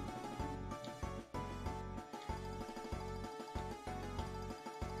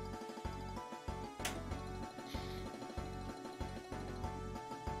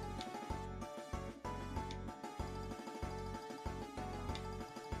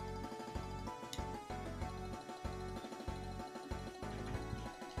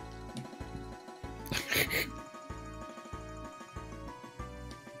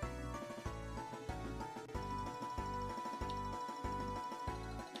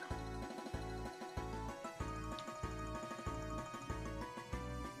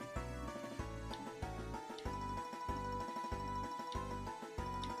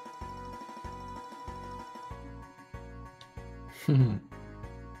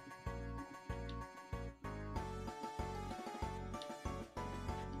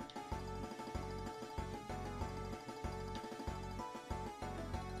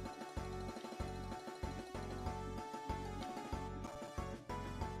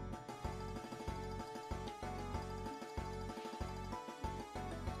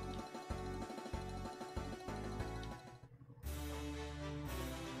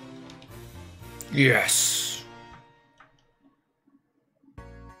 Yes.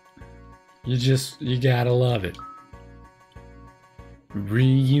 You gotta love it.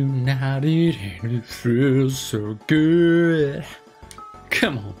 Reunited and it feels so good.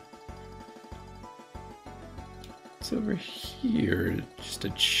 Come on. It's over here. Just a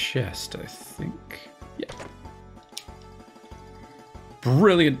chest, I think. Yeah.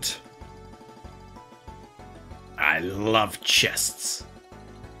 Brilliant. I love chests.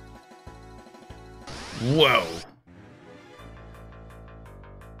 Whoa.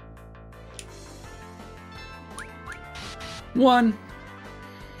 One.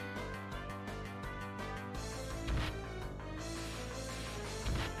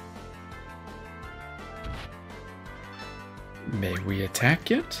 May we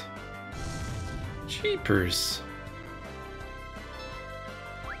attack it? Jeepers.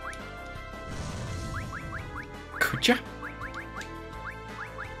 Could ya?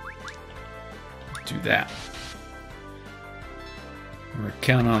 Do that. We're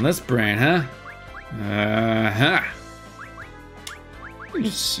counting on this brain, huh? Uh-huh.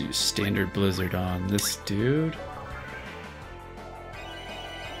 Just use standard blizzard on this dude.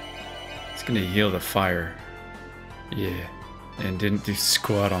 It's gonna heal the fire. Yeah. And didn't do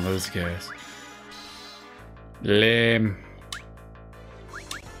squat on those guys. Lame.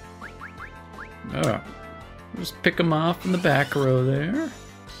 Oh. Just pick them off in the back row there.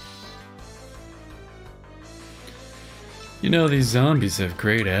 You know, these zombies have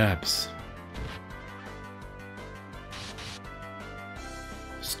great abs.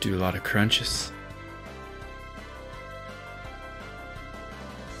 Just do a lot of crunches.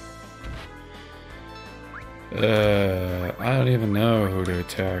 I don't even know who to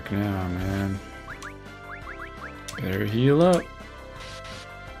attack now, man. Better heal up.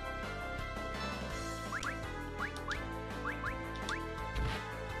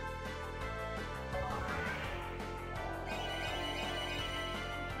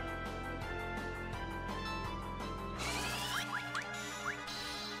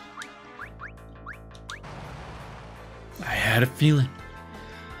 I had a feeling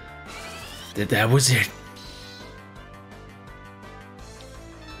that was it.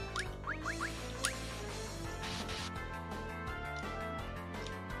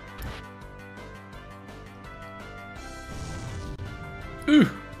 Ooh.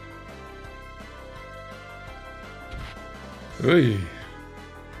 Oy.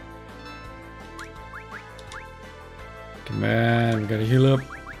 Come on, we gotta heal up.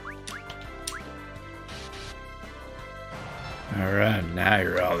 Alright, now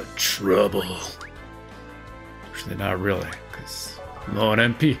you're all in trouble. Actually, not really, because I'm low on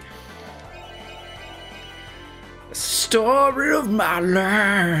MP. The story of my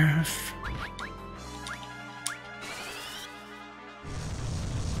life.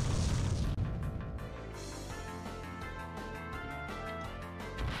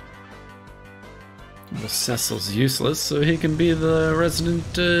 Well, Cecil's useless, so he can be the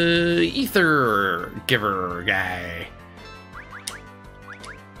resident ether giver guy.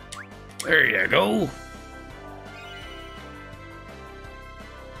 There you go.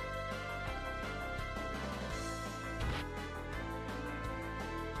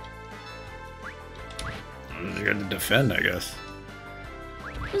 He's good to defend, I guess.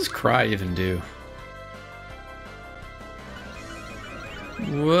 What does Cry even do?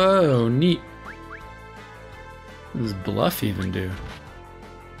 Whoa, neat. What does Bluff even do?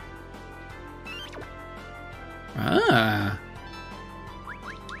 Ah.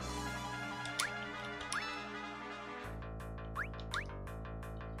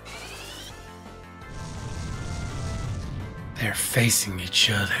 They're facing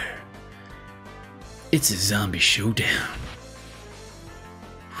each other. It's a zombie showdown.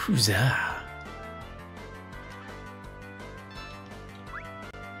 Huzzah.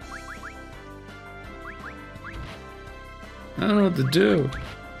 I don't know what to do.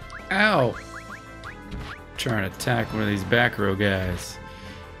 Ow. Trying to attack one of these back row guys.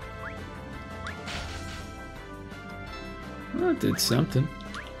 Well, that did something.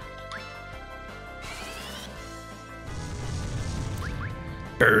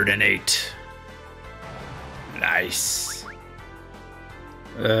 Burdenate. Nice.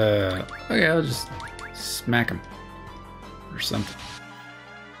 Okay, I'll just smack him. Or something.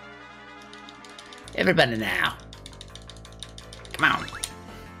 Everybody now. Come on.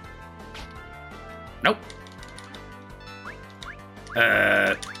 Nope.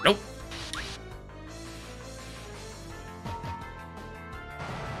 Nope.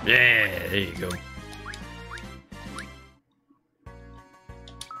 Yeah, there you go.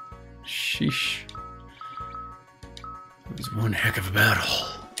 Sheesh. It was one heck of a battle.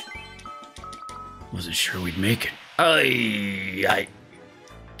 Wasn't sure we'd make it. Aye.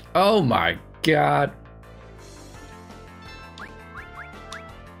 Oh my god.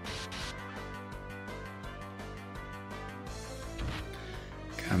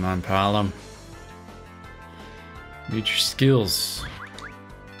 Come on, Palom. Meet your skills.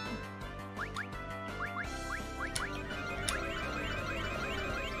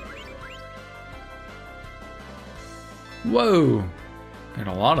 Whoa! Got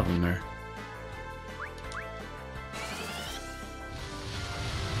a lot of them there.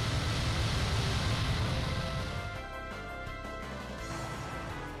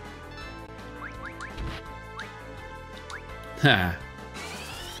 Ha!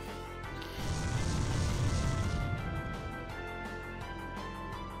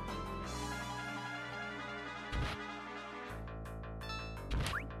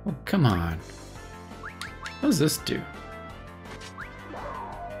 Oh, come on. What does this do?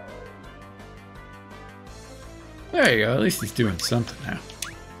 There you go, at least he's doing something now.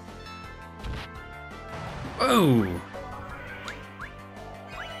 Whoa!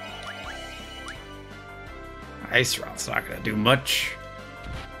 Ice Rod's not gonna do much.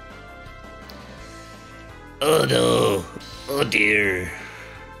 Oh no! Oh dear!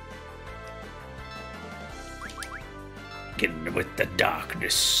 Getting with the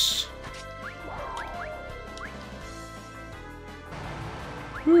darkness.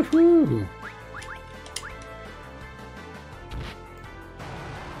 Woohoo!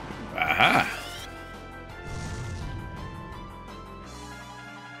 Aha!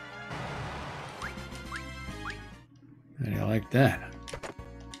 How do you like that?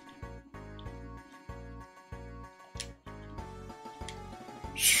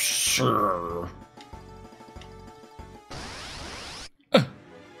 Sure.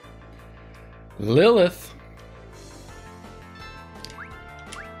 Lilith.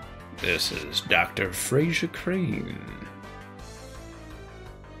 This is Dr. Fraser Crane.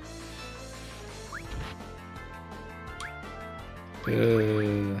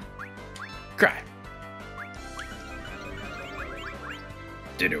 Cry.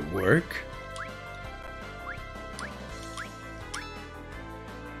 Did it work?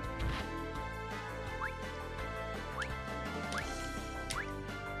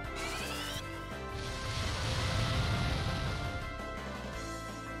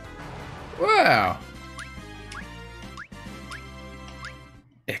 Wow.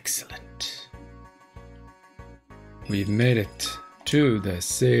 Excellent. We've made it to the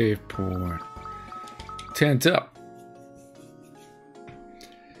save point. Tent up.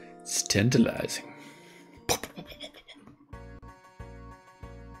 It's tantalizing.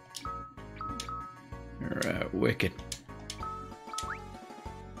 Alright, wicked.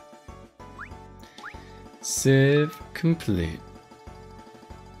 Save complete.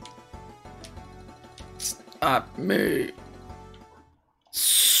 Stop me,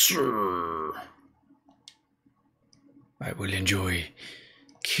 sir. I will enjoy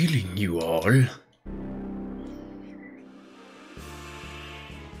killing you all.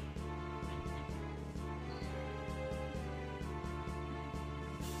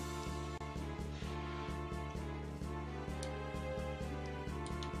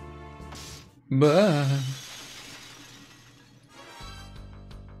 Bye.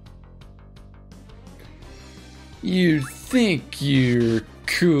 You think you're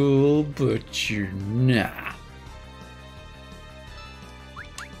cool, but you're not.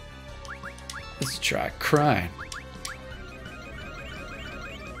 Let's try crying.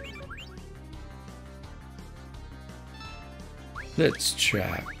 Let's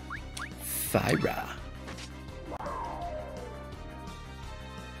try Thyra.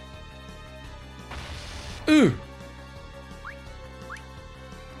 Ooh.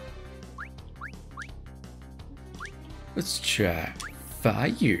 Let's try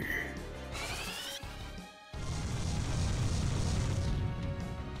fire.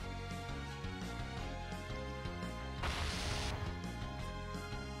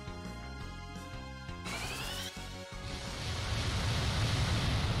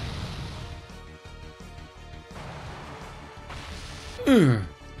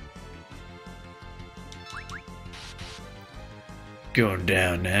 Going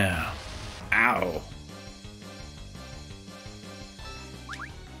down now. Ow.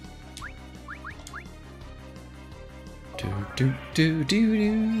 Do do do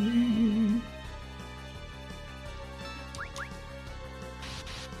do.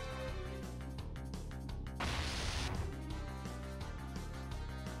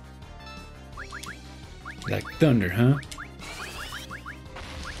 Like thunder, huh?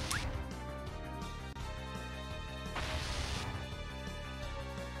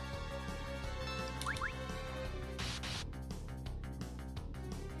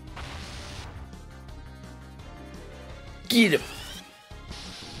 Get him.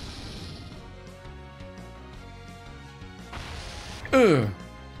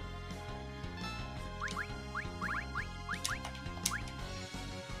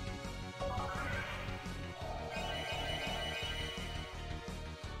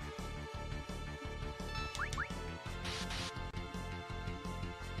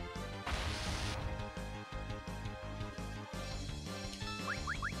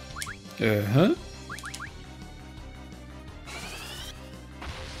 Uh-huh.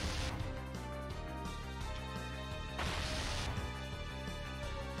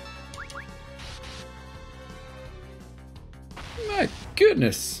 My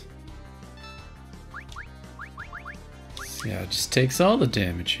goodness. See how it just takes all the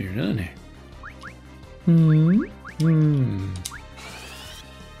damage here, doesn't it?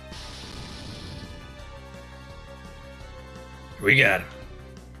 We got him.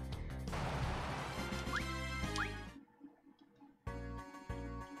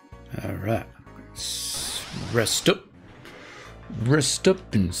 Alright. Rest up. Rest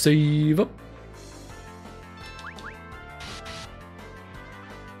up and save up.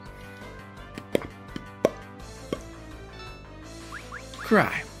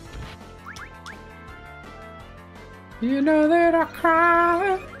 Cry. You know that I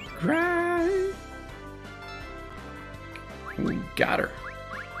cry. Cry. Ooh, got her.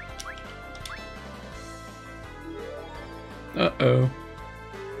 Uh-oh.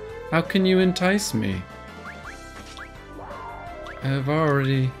 How can you entice me? I have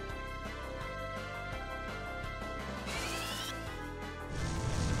already...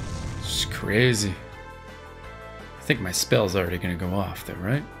 It's crazy. I think my spell's already gonna go off though,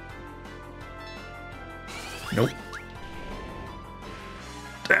 right? Nope.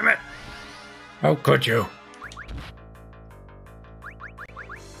 Damn it. How could you?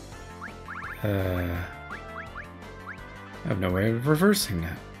 I have no way of reversing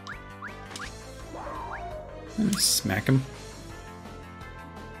that. Smack him.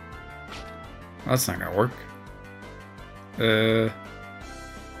 That's not gonna work. Yeah,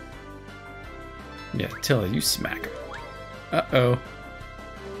 Tilly, you smack him. Uh-oh.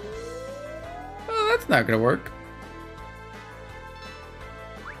 Oh, that's not gonna work.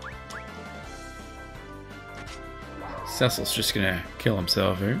 Cecil's just gonna kill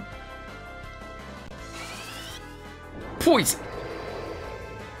himself here. Poison!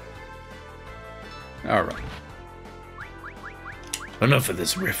 Alright. Enough of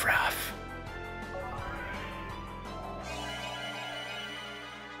this riffraff.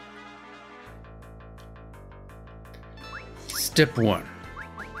 Step 1.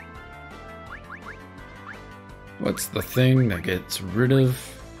 What's the thing that gets rid of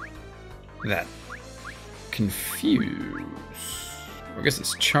that confuse? I guess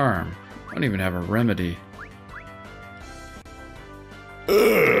it's charm. I don't even have a remedy.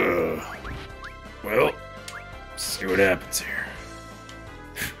 Ugh. Well, let's see what happens here.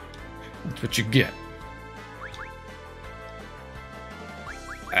 That's what you get.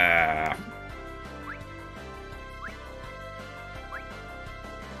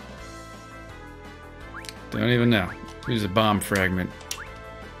 Don't even know. Use a bomb fragment.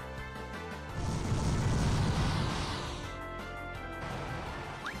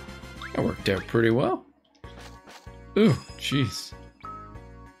 That worked out pretty well. Ooh, jeez.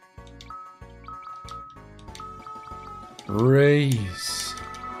 Raise.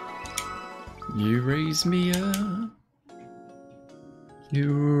 You raise me up.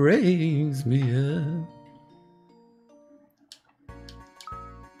 You raise me up.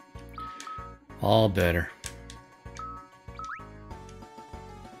 All better.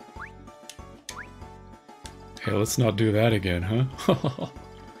 Hey, let's not do that again, huh?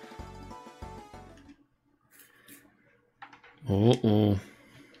 Uh-oh.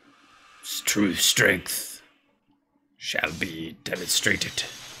 True strength shall be demonstrated.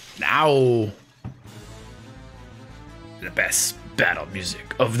 Now! The best battle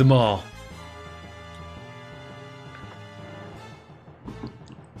music of them all.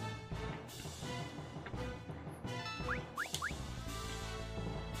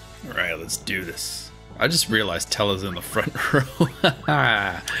 Alright, let's do this. I just realized Tella's in the front row.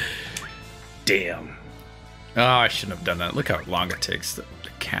 Damn. Oh, I shouldn't have done that. Look how long it takes to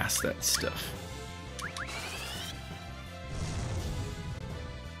cast that stuff.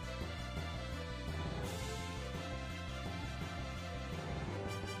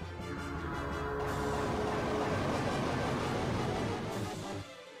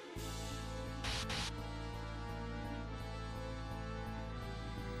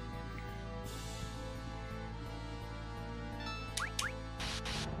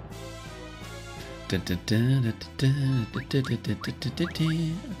 I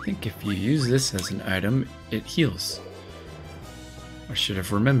think if you use this as an item, it heals. I should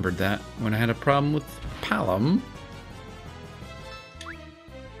have remembered that when I had a problem with Palom.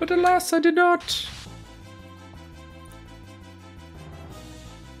 But alas, I did not.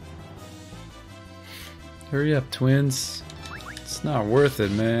 Hurry up, twins. It's not worth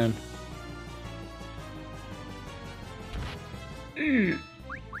it, man.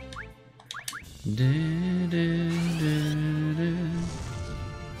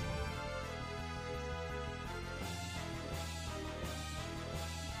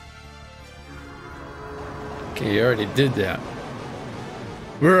 Okay, you already did that.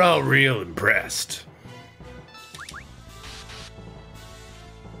 We're all real impressed.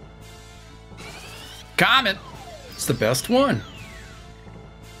 Comet! It's the best one.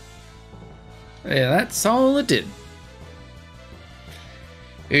 Yeah, that's all it did.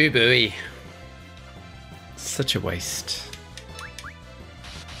 Ooh boy. Such a waste.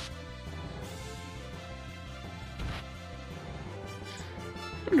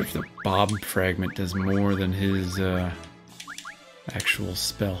 I wonder if the bomb fragment does more than his actual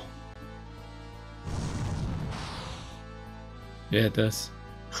spell. Yeah, it does.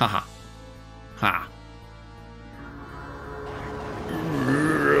 Haha. Ha.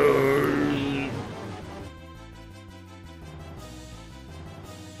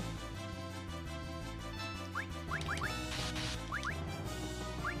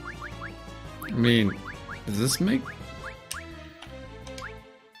 I mean, does this make...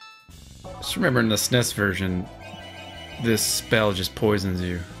 Just remember in the SNES version, this spell just poisons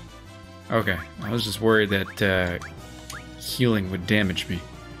you. Okay, I was just worried that healing would damage me.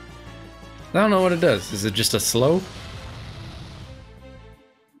 I don't know what it does. Is it just a slow?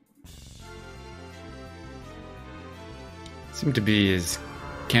 Seemed to be his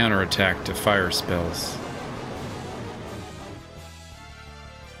counterattack to fire spells.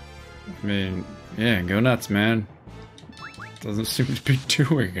 I mean, yeah, go nuts, man. Doesn't seem to be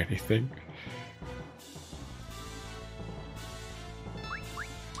doing anything.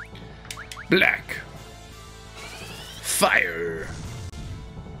 Black. Fire.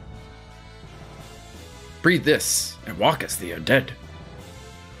 Breathe this and walk as the undead.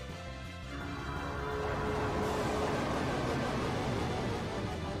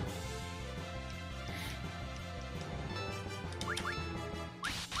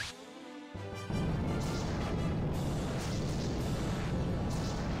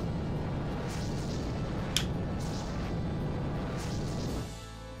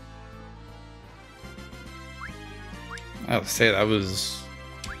 I would say that was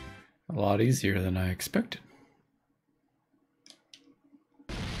a lot easier than I expected.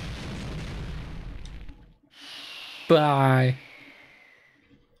 Bye.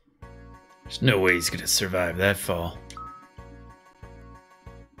 There's no way he's gonna survive that fall.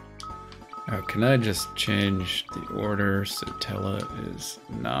 Oh, can I just change the order so Tella is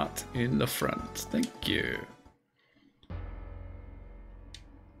not in the front? Thank you.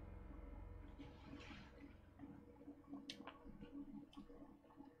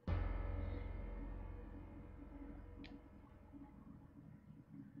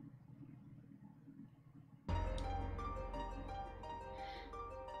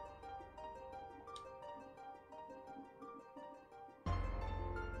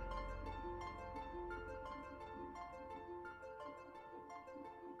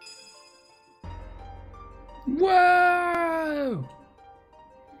 Whoa!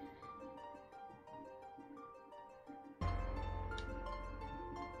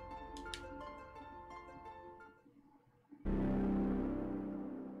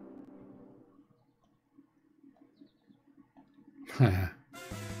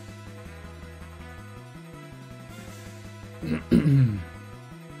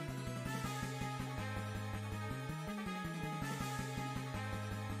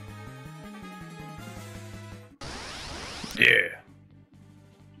 Yeah.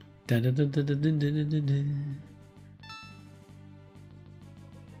 Dun, dun, dun, dun, dun, dun, dun, dun, dun.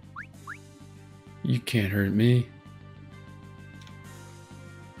 You can't hurt me.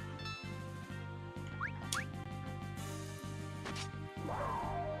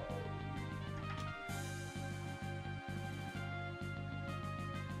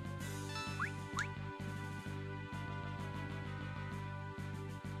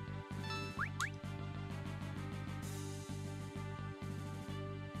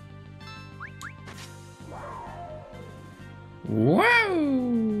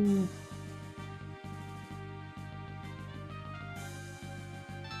 Wow!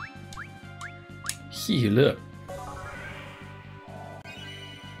 Heal up.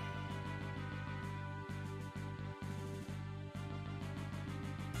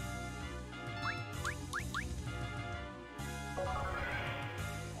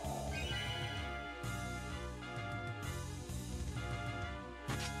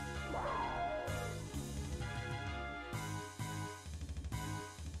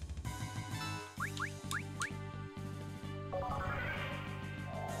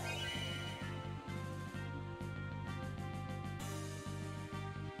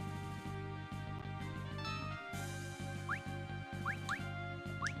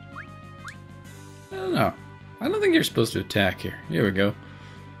 I don't know. I don't think you're supposed to attack here. Here we go.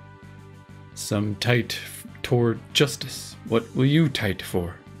 Some tight toward justice. What will you tight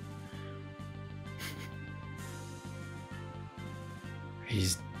for?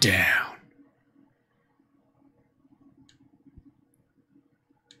 He's down.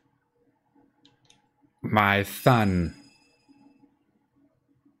 My son.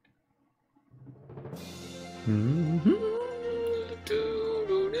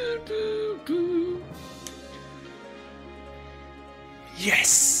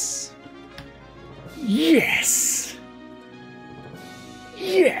 Yes! Yes!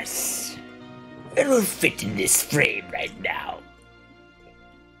 Yes! It'll fit in this frame right now.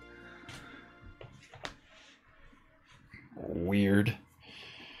 Weird.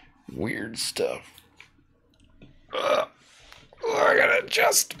 Weird stuff. I gotta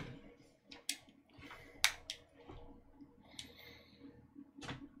adjust.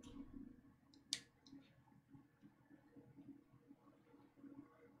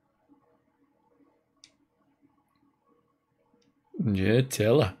 Yeah,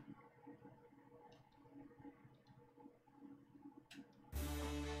 tell her.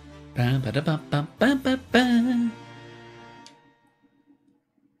 Ba, ba, da, ba, ba, ba, ba, ba.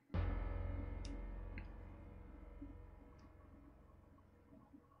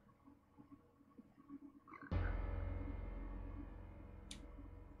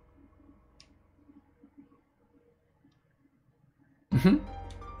 Mm-hmm.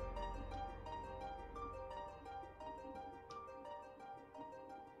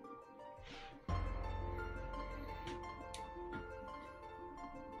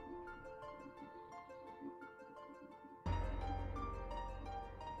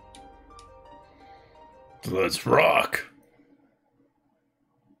 Let's rock.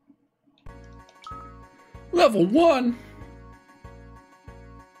 Level 1.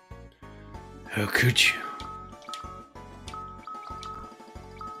 How could you?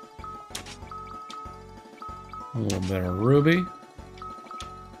 A little bit of ruby.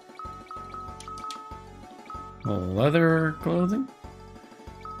 A little leather clothing.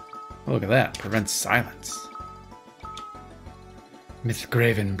 Look at that. Prevents silence.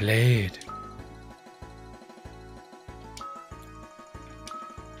 Mythgraven blade.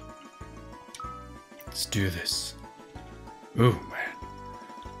 Let's do this. Ooh, man.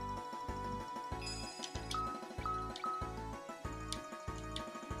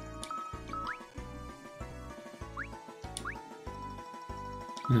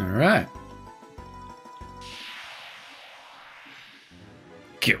 All right.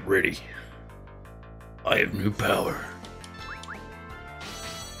 Get ready. I have new power.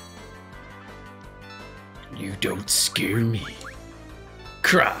 You don't scare me.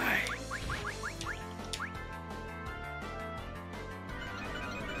 Cry.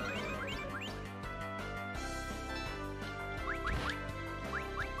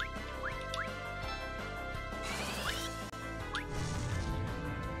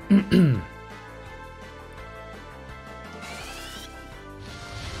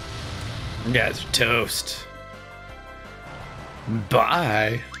 You guys are toast.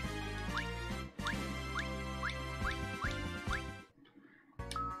 Bye.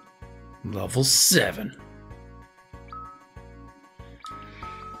 Level 7.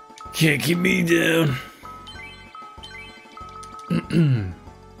 Can't keep me down.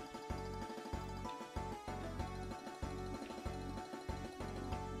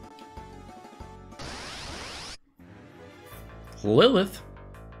 Lilith?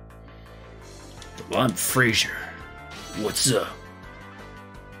 Well, I'm Fraser. What's up?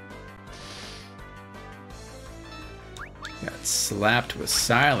 Got slapped with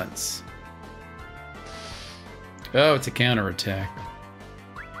silence. Oh, it's a counterattack.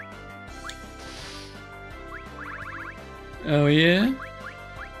 Oh yeah?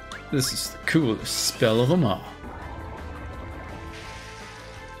 This is the coolest spell of them all.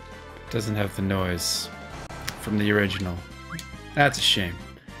 Doesn't have the noise from the original. That's a shame.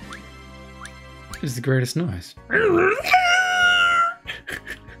 It's the greatest noise.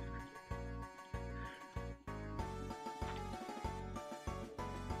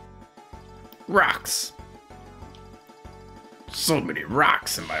 Rocks. So many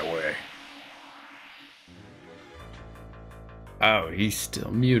rocks in my way. Oh, he's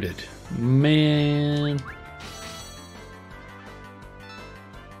still muted. Man.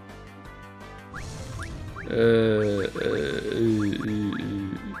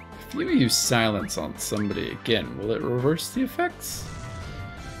 If you use silence on somebody again, will it reverse the effects?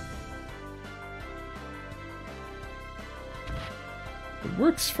 It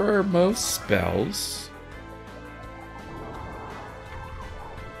works for most spells.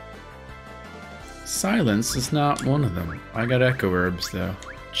 Silence is not one of them. I got echo herbs though.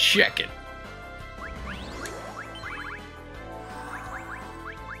 Check it.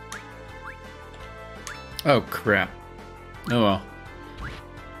 Oh crap. Oh well.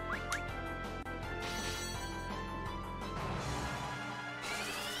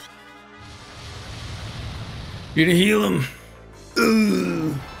 You gonna heal him?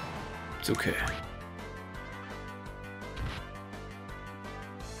 Ooh. It's okay.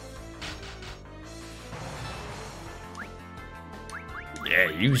 Yeah,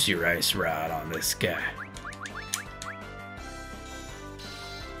 use your ice rod on this guy.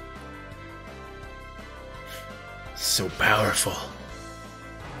 So powerful.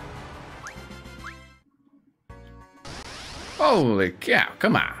 Holy cow,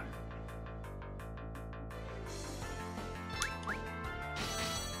 come on.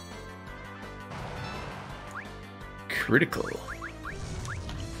 Critical.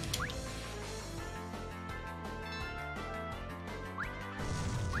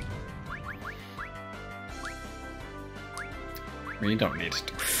 You don't need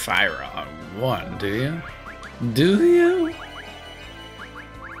to fire on one, do you? Do you?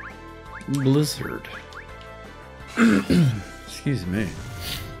 Blizzard. Excuse me.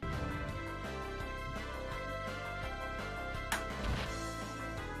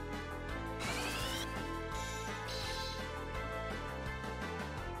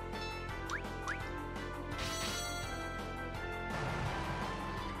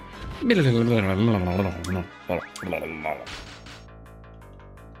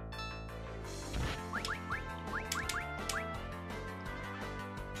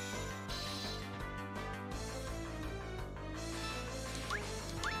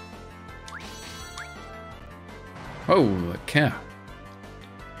 Oh, a cow.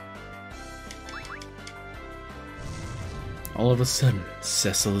 All of a sudden,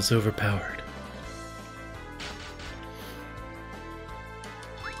 Cecil is overpowered.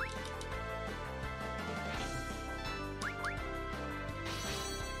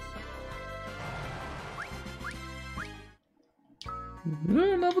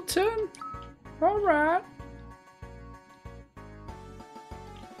 Level 10? Alright.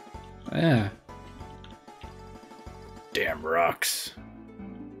 Yeah. Damn rocks.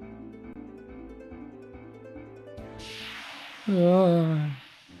 But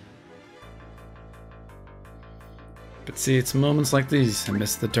see, it's moments like these I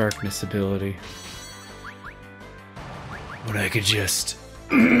miss the darkness ability. When I could just,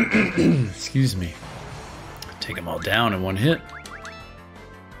 excuse me, take them all down in one hit.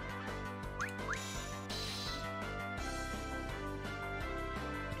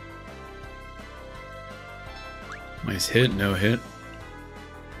 Nice hit, no hit.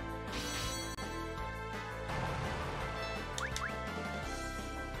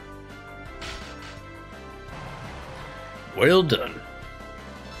 Well done.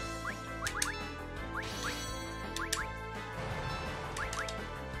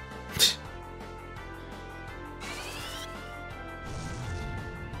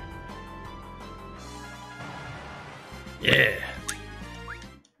 Yeah.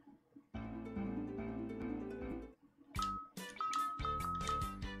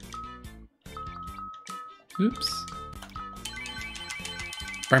 Oops.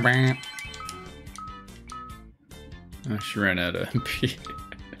 I she ran out of MP.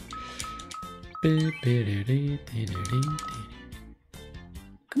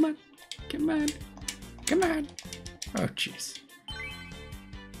 Come on, come on, come on. Oh, jeez.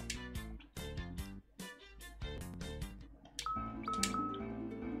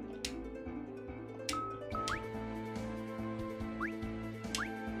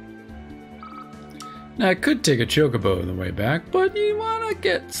 Now, I could take a chocobo on the way back, but you want to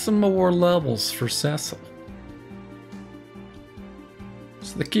get some more levels for Cecil.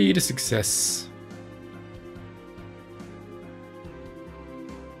 It's the key to success.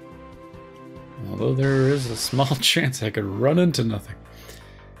 Although there is a small chance I could run into nothing.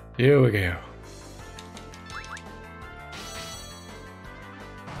 Here we go.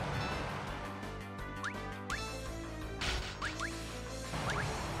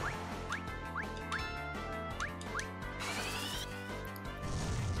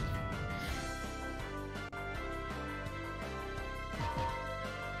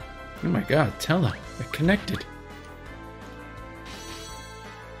 Oh my god, tell her. They're connected.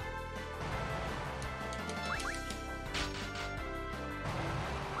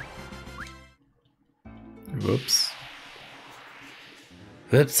 Whoops.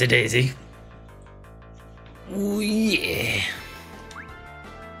 Whoopsie daisy. Oh yeah.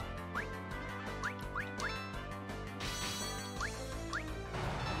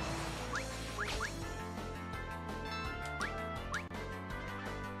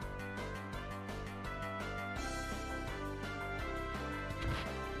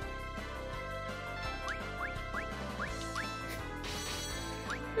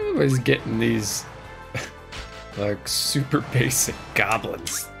 Everybody's getting these like super basic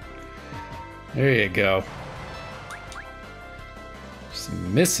goblins. There you go. Just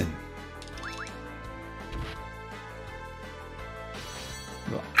missing.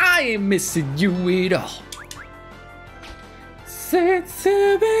 Well, I ain't missing you at all. Since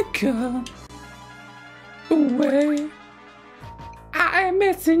you come away, I ain't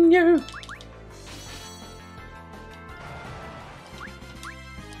missing you.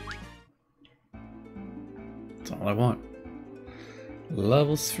 All I want.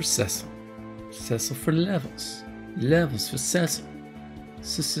 Levels for Cecil. Cecil for levels. Levels for Cecil.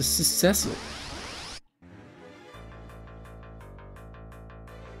 Cecil.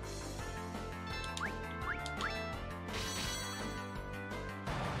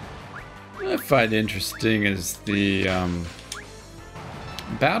 What I find interesting is the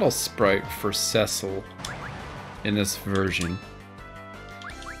battle sprite for Cecil in this version.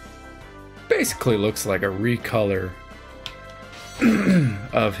 basically looks like a recolor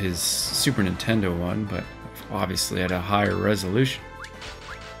of his Super Nintendo one, but obviously at a higher resolution.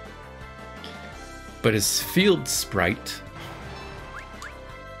 But his field sprite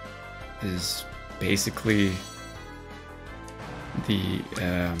is basically the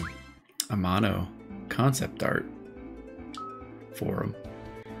Amano concept art for him.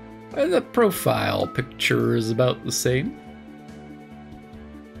 And the profile picture is about the same.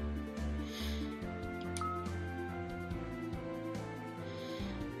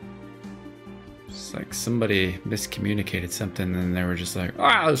 It's like somebody miscommunicated something and they were just like,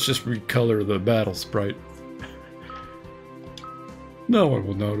 let's just recolor the battle sprite. No one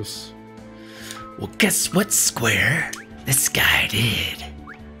will notice. Well, guess what, Square? This guy did.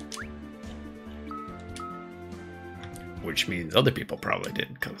 Which means other people probably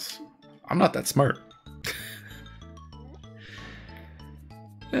did, because I'm not that smart.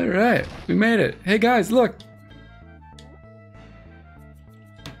 Alright, we made it. Hey guys, look!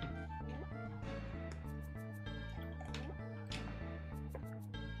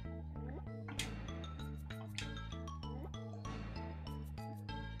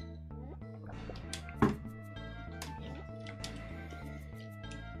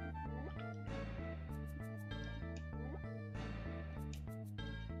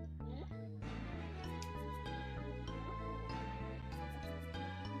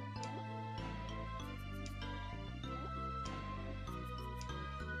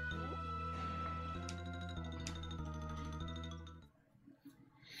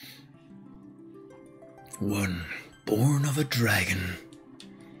 One born of a dragon,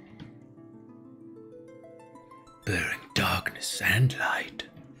 bearing darkness and light.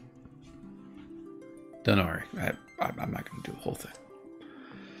 Don't worry, I'm not going to do the whole thing.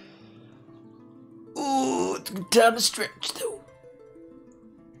 Ooh, it's a good time to stretch, though.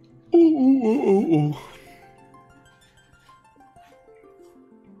 Ooh.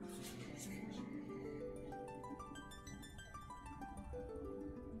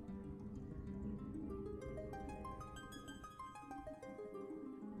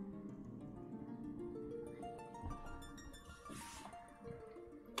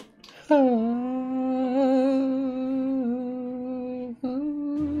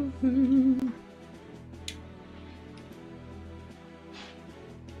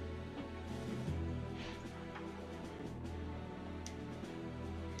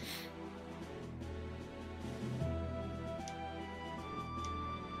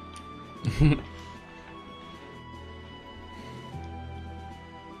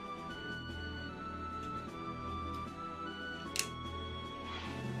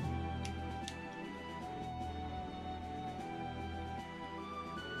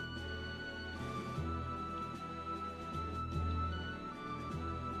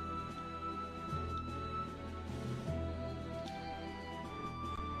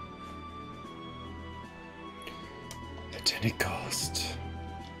 At any cost.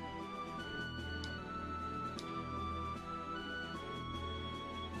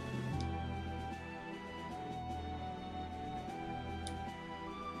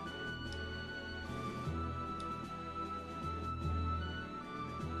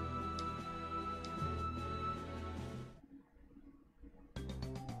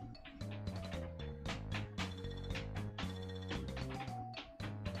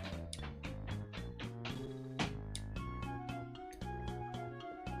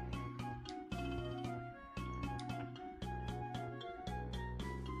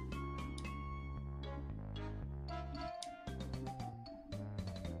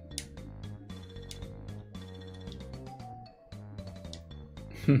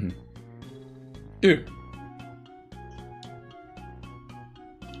 Ew.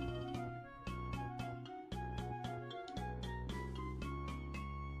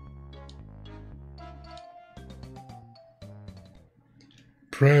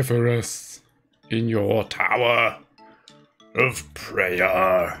 Pray for us in your tower of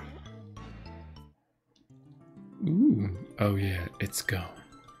prayer. Ooh. Oh yeah, it's gone.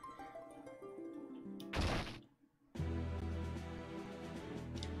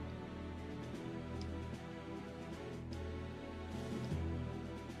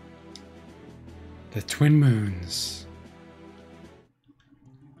 The twin moons.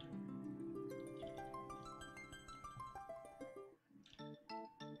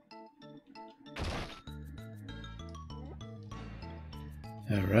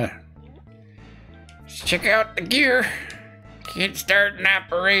 All right. Let's check out the gear. Can't start an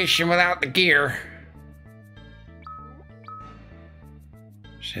operation without the gear.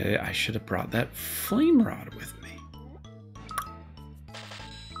 I should have brought that flame rod with me.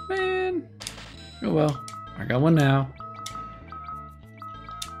 Man. Oh well, I got one now.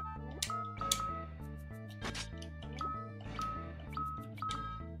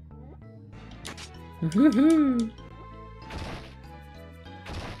 Woohoo!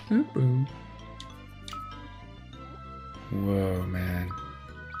 Boom. Whoa, man.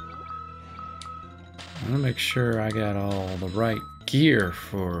 I want to make sure I got all the right gear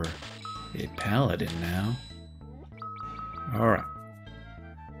for a paladin now. Alright.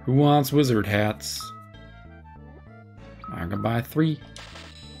 Who wants wizard hats? I'm gonna buy 3.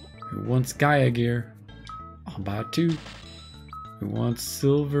 Who wants Gaia gear? I'll buy 2. Who wants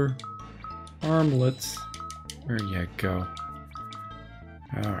silver armlets? There you go.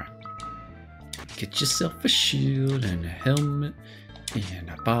 Alright. Get yourself a shield and a helmet and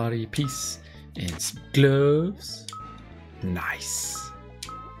a body piece and some gloves. Nice.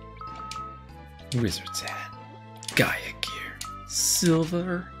 Wizard's hat. Gaia gear.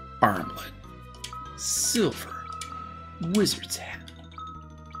 Silver armlet. Silver wizard's hat.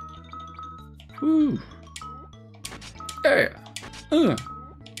 Whew. Yeah. Look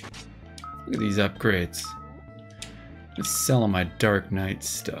at these upgrades. Let's sell my Dark Knight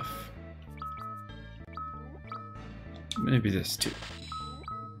stuff. Maybe this too.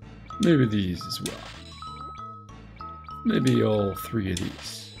 Maybe these as well. Maybe all 3 of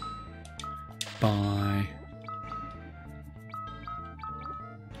these. Buy.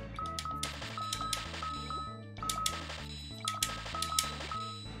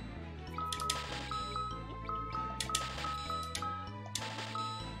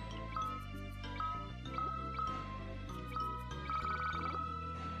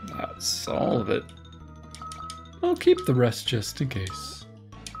 That's all of it. I'll keep the rest just in case.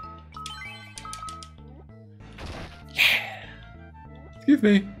 Yeah. Excuse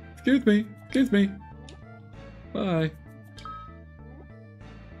me. Excuse me. Excuse me. Bye.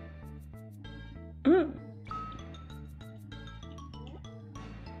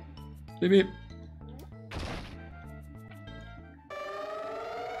 Beep beep.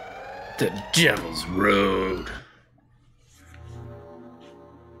 The Devil's Road.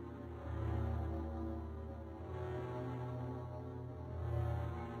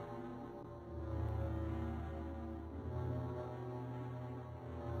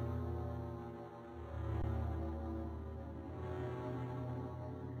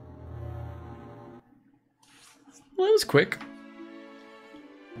 Well, that was quick.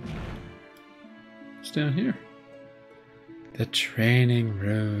 What's down here? The training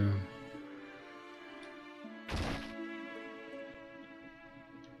room.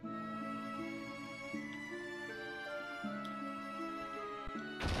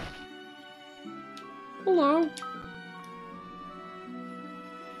 Hello.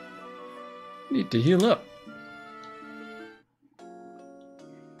 Need to heal up.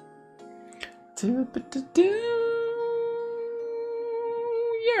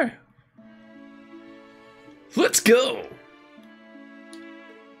 Yeah. Let's go.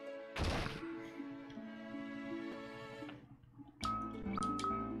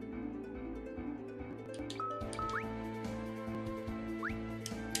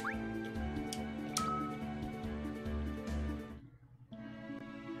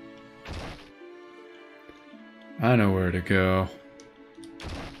 I know where to go.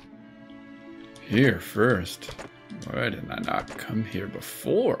 Here first. Why did I not come here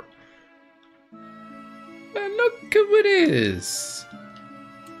before? And look who it is.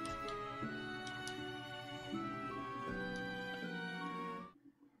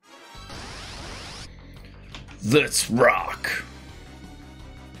 Let's rock.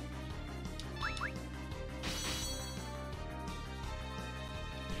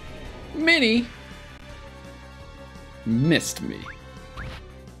 Minnie missed me.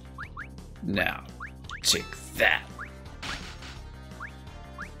 Now, take that.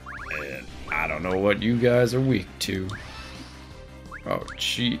 And I don't know what you guys are weak to. Oh,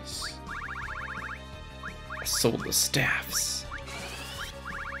 jeez. I sold the staffs.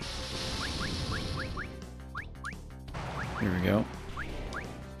 Here we go.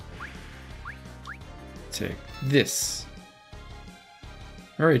 Take this.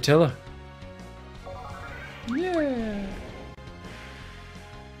 Hurry, Tilla. Yeah.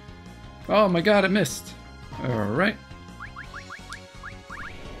 Oh my god, it missed. Alright.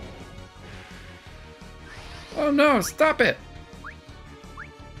 Oh no, stop it!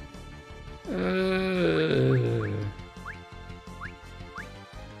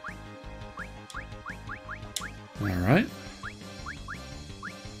 Alright.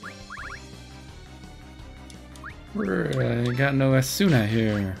 I got no Asuna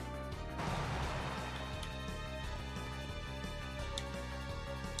here.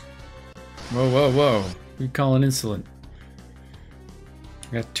 Whoa, whoa, whoa. Who you calling insolent?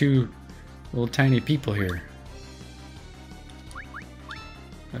 I got two little tiny people here.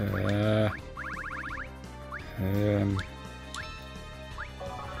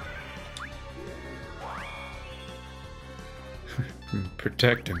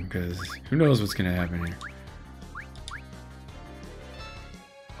 Protect him, because who knows what's gonna happen here.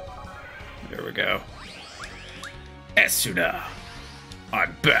 There we go. Esuna,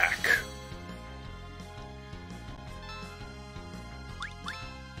 I'm back.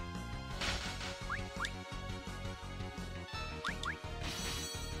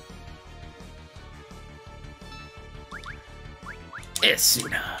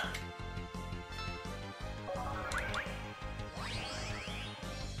 Esuna.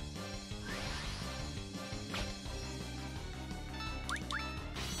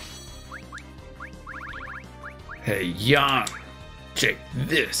 Hey, Yang, check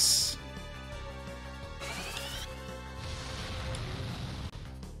this.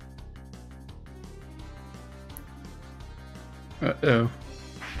 Uh-oh.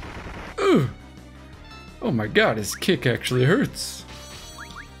 Ooh! Oh my god, his kick actually hurts.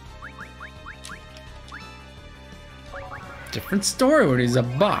 Different story when he's a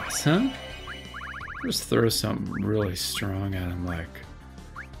boss, huh? Just throw something really strong at him, like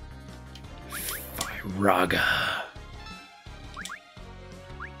Raga.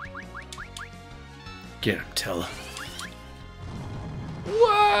 Get him, Tella.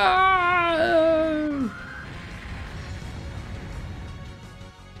 Whoa!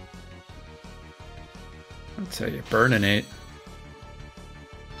 That's how you burninate.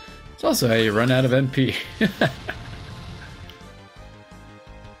 It's also how you run out of MP.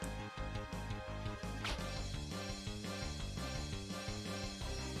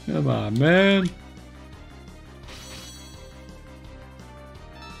 Come on, man.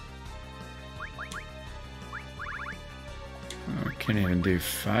 Oh, I can't even do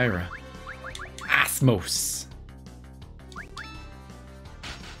Fyra. Osmos.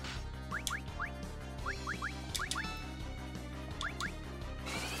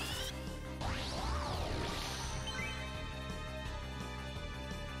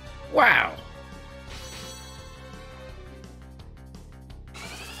 Wow.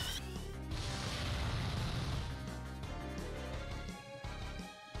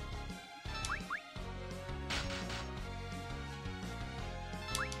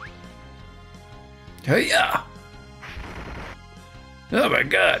 Hey-ya! Oh my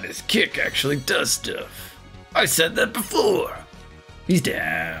god, his kick actually does stuff. I said that before. He's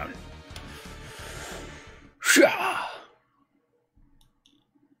down. Shah!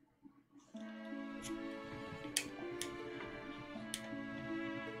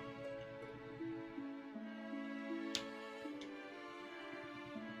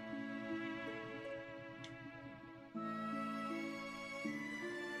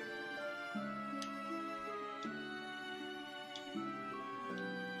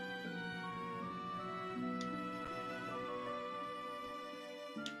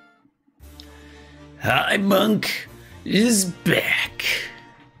 Hi, Monk is back.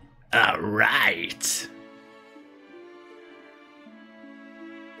 All right.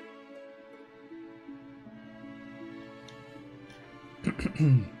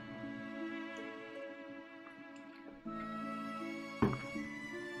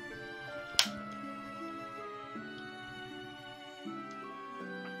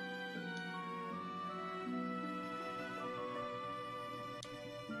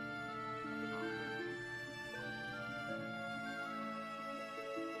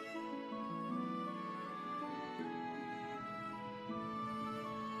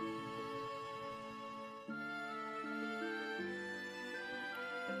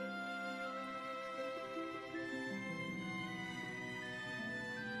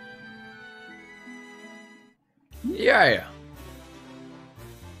 Yeah.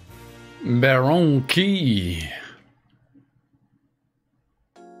 Baron Key.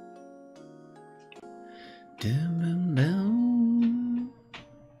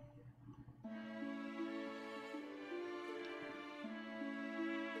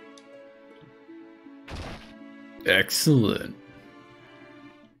 Excellent.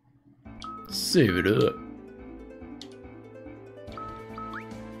 Save it up.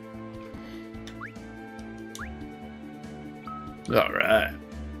 All right.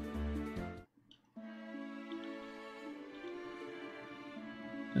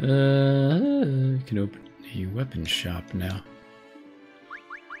 You can open a weapon shop now.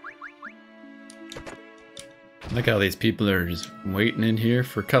 Look how these people are just waiting in here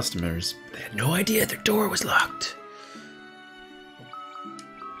for customers. They had no idea their door was locked.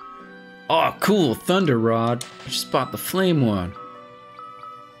 Oh, cool, thunder rod. I just bought the flame one.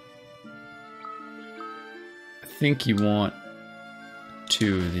 I think you want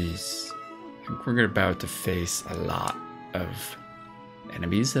 2 of these. I think we're about to face a lot of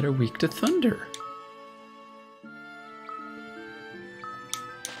enemies that are weak to thunder.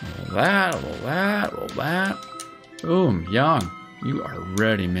 All that, all that, all that. Boom, Yang, you are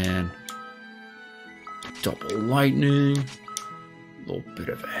ready, man. Double lightning, a little bit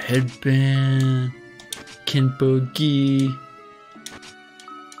of a headband, Kenpo gi.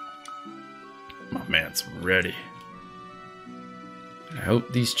 My man's ready. I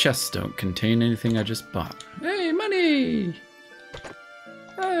hope these chests don't contain anything I just bought. Hey, money!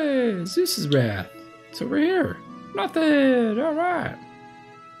 Hey, Zeus's wrath. It's over here. Nothing. All right.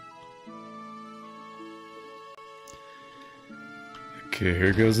 Okay,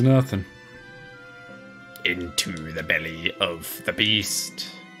 here goes nothing. Into the belly of the beast.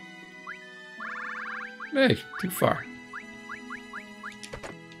 Hey, too far.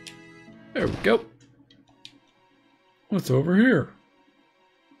 There we go. What's over here?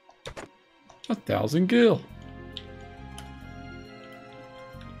 1,000 gil.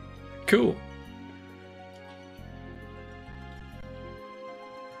 Cool.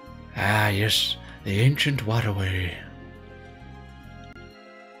 Ah, yes, the ancient waterway.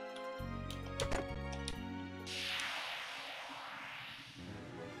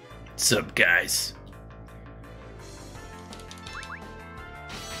 What's up, guys?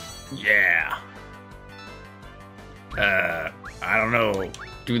 Yeah. I don't know.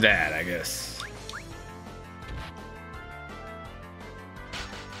 Do that, I guess.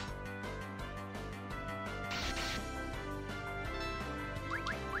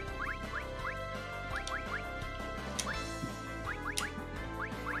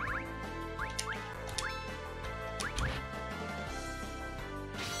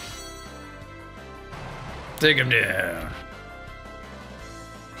 Take him down.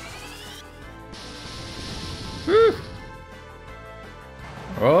 Whew.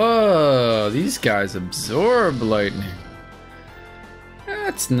 Oh, these guys absorb lightning.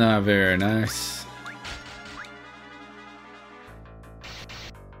 That's not very nice.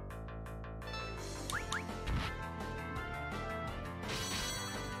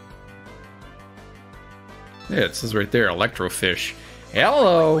 Yeah, it says right there, electrofish.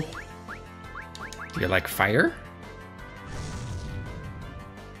 Hello. Do you like fire?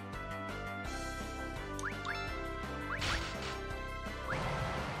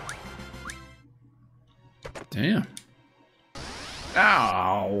 Damn.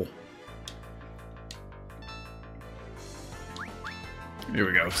 Ow. Here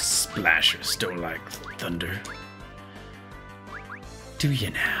we go. Splashers don't like thunder. Do you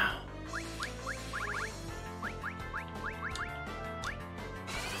now?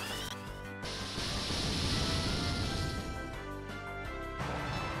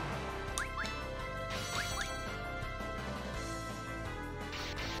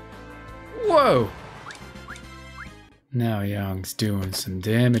 Whoa! Now Yang's doing some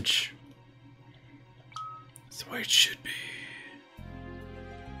damage. That's the way it should be.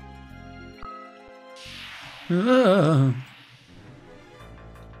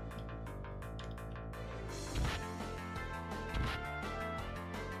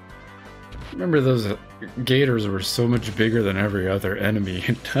 Remember those gators were so much bigger than every other enemy,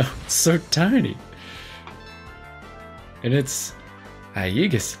 and now it's so tiny. And it's a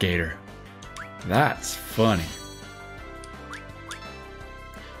Aegis gator. That's funny.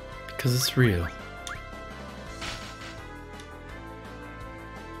 Because it's real.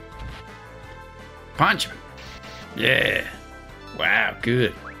 Punch him. Yeah. Wow,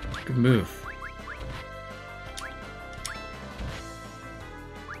 good. Good move.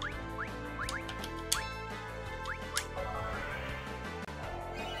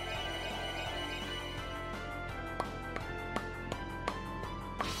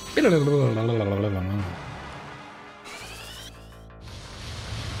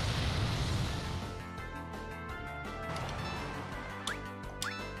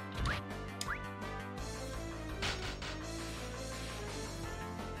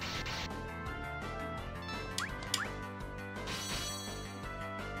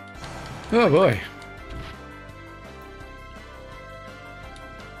 Oh boy.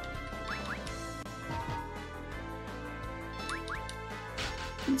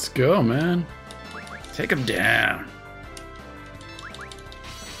 Let's go, man. Take him down.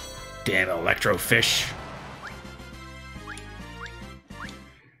 Damn electrofish.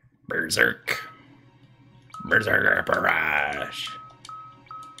 Berserk. Berserker barrage.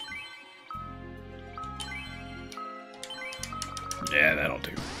 Yeah, that'll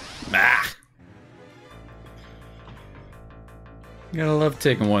do. Ah! You gotta love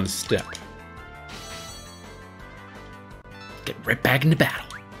taking one step. Get right back into battle.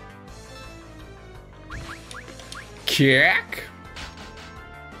 Kick.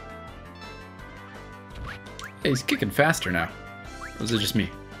 Hey, he's kicking faster now. Or is it just me?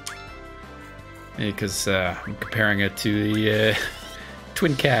 Maybe because I'm comparing it to the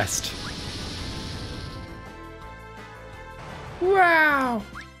twin cast. Wow!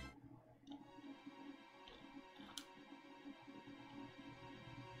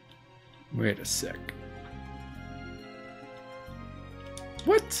 Wait a sec.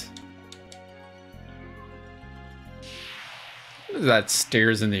 What? Is that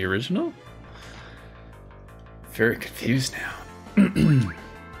stairs in the original? Very confused now.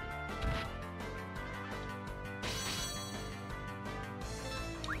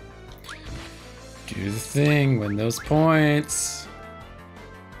 Do the thing, win those points.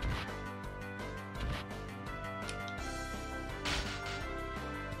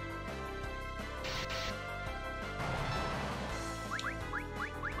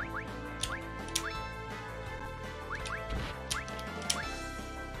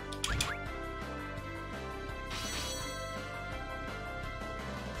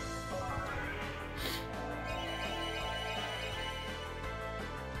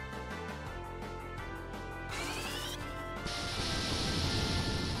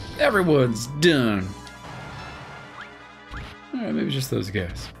 Everyone's done. Alright, maybe just those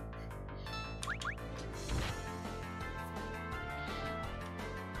guys.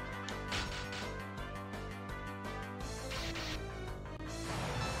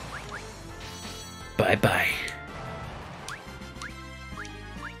 Bye-bye.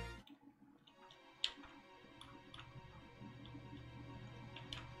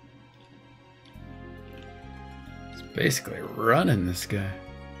 It's basically running this guy.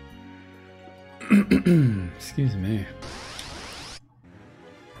 Excuse me.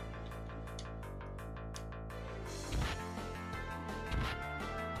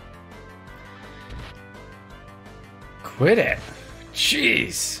 Quit it.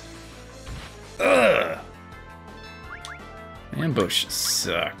 Jeez. Ugh. Ambushes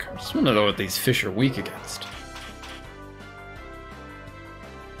suck. I just want to know what these fish are weak against.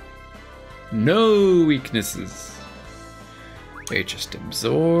 No weaknesses. They just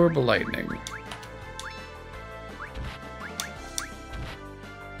absorb lightning.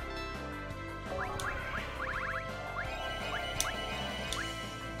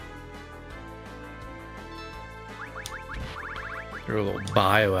 Throw a little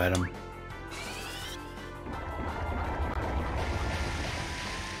bio at him.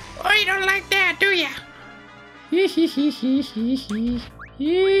 Oh, you don't like that, do ya? Hee hee hee hee hee hee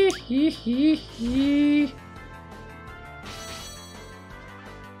hee hee hee.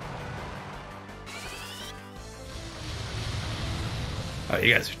 Oh,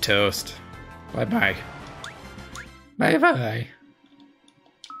 you guys are toast. Bye bye. Bye bye.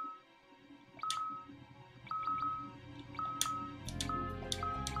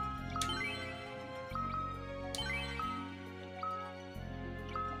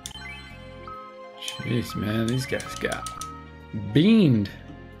 Jeez, man, these guys got beamed.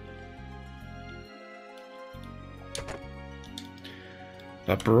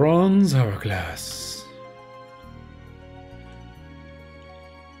 The bronze hourglass.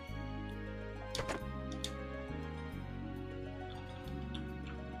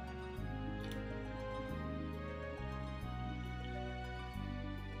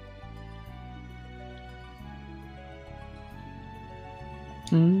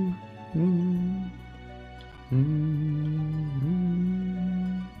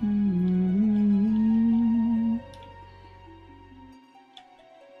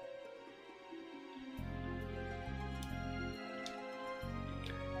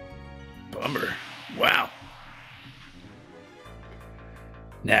 Bummer. Wow.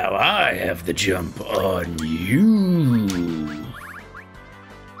 Now I have the jump on you.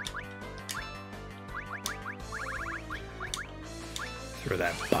 Throw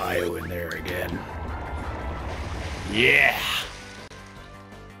that bio in there again. Yeah.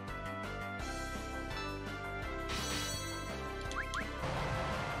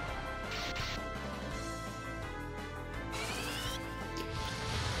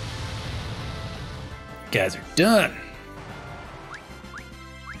 Guys are done.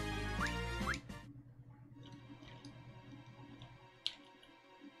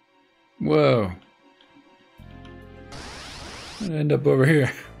 Whoa. I'm gonna end up over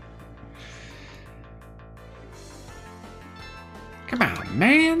here. Come on,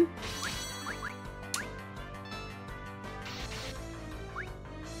 man.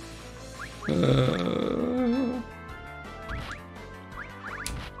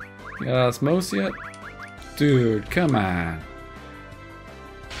 Got osmosis yet? Dude, come on.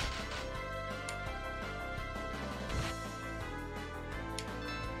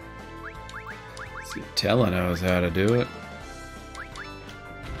 See, Tella knows how to do it.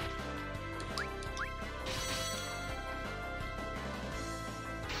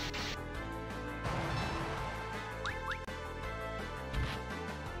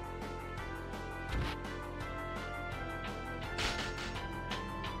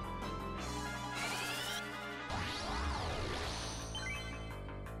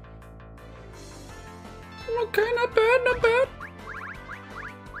 Okay, not bad, not bad.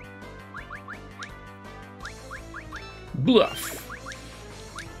 Bluff.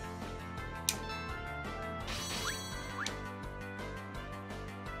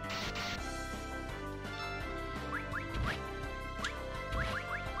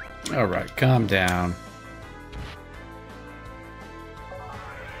 All right, calm down.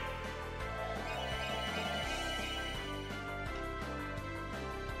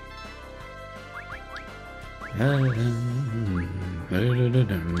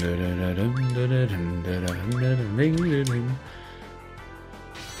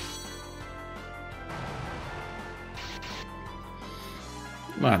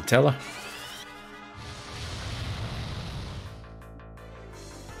 Come on, Tella.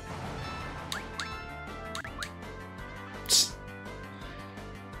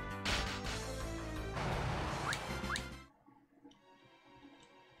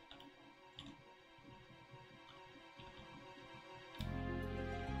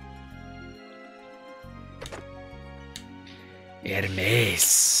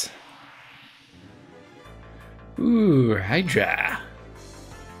 Hermes. Ooh, Hydra.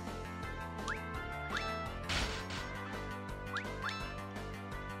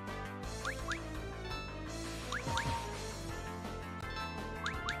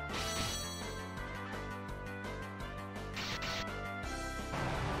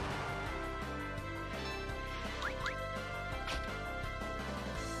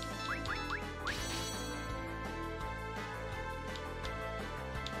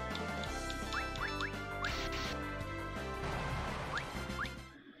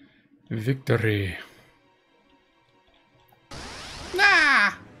 Victory.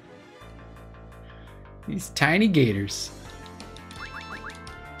 Ah! These tiny gators.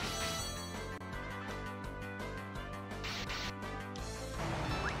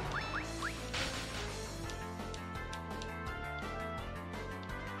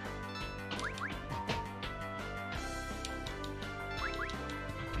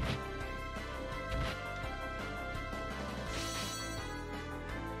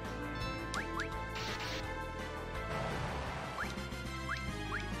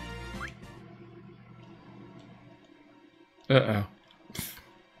 Uh-oh.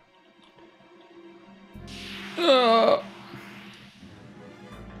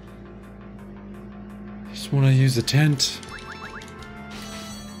 Just want to use a tent.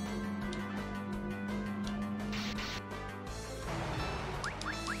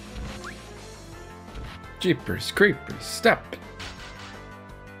 Jeepers creepers, stop.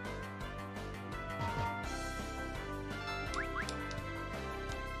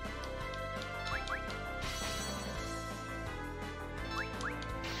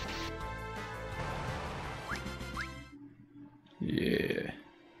 Yeah.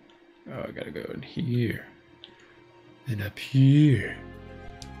 Oh, I gotta go in here. And up here.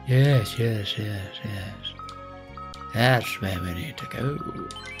 Yes, yes, yes, yes. That's where we need to go.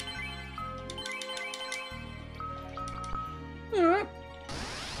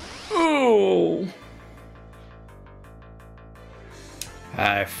 Oh!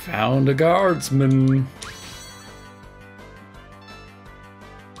 I found a guardsman.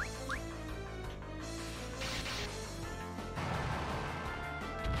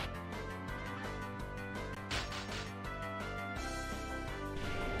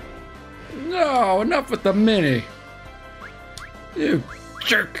 No, enough with the mini. You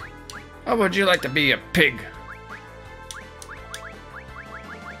jerk. How would you like to be a pig?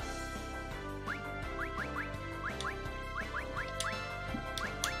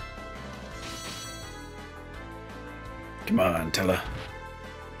 Come on, Tella.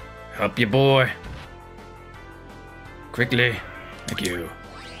 Help your boy. Quickly. Thank you.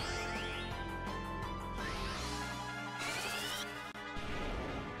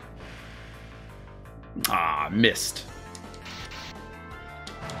 Ah, missed.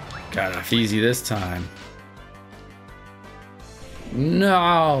 Got off easy this time.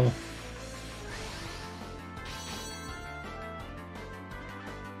 No.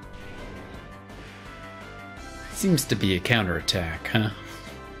 Seems to be a counterattack, huh?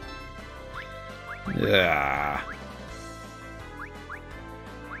 Yeah.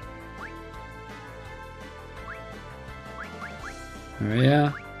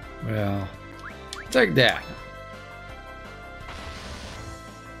 Yeah. Well, take that.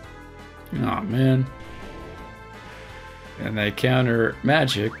 Oh man. And they counter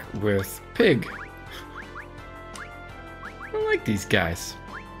magic with pig. I don't like these guys.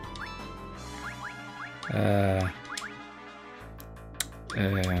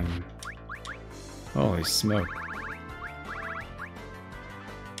 Holy smoke.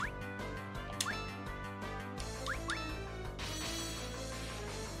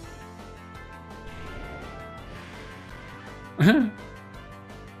 I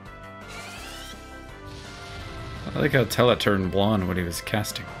like how Tella turned blonde when he was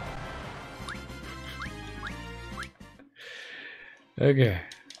casting. Okay.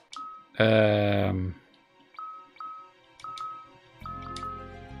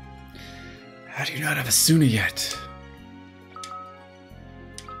 How do you not have a Suna yet?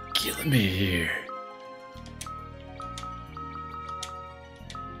 Killing me here.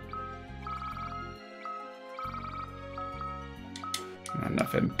 Not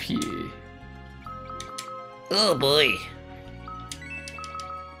enough MP. Oh boy.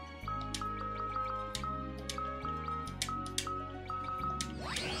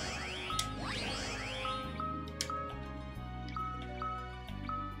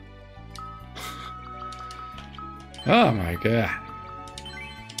 Oh my god.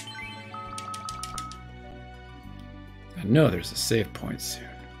 I know there's a save point soon.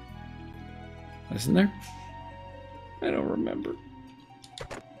 Isn't there? I don't remember.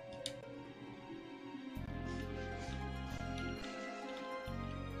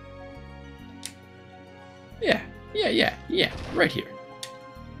 Yeah, right here.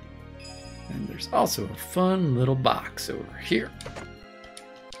 And there's also a fun little box over here.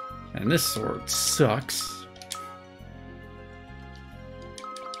 And this sword sucks.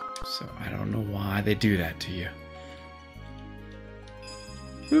 So I don't know why they do that to you.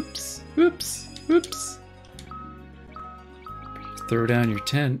 Oops, oops, oops. Throw down your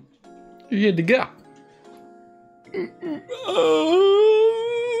tent. You're good to go.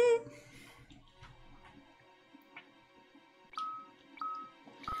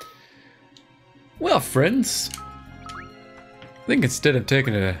 Well, friends, I think instead of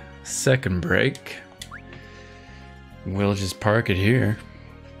taking a second break, we'll just park it here.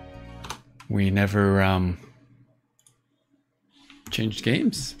 We never changed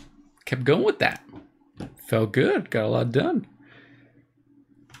games. Kept going with that. Felt good. Got a lot done.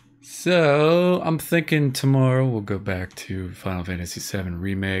 So I'm thinking tomorrow we'll go back to Final Fantasy VII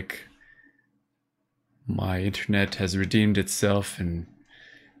Remake. My internet has redeemed itself, and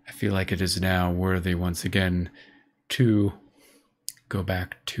I feel like it is now worthy once again to go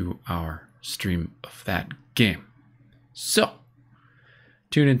back to our stream of that game. So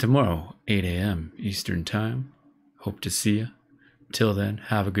tune in tomorrow, 8 a.m. Eastern Time. Hope to see you. Till then,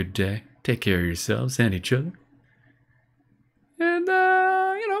 have a good day. Take care of yourselves and each other. And,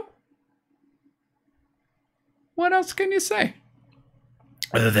 what else can you say?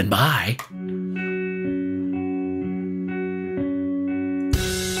 Other than bye.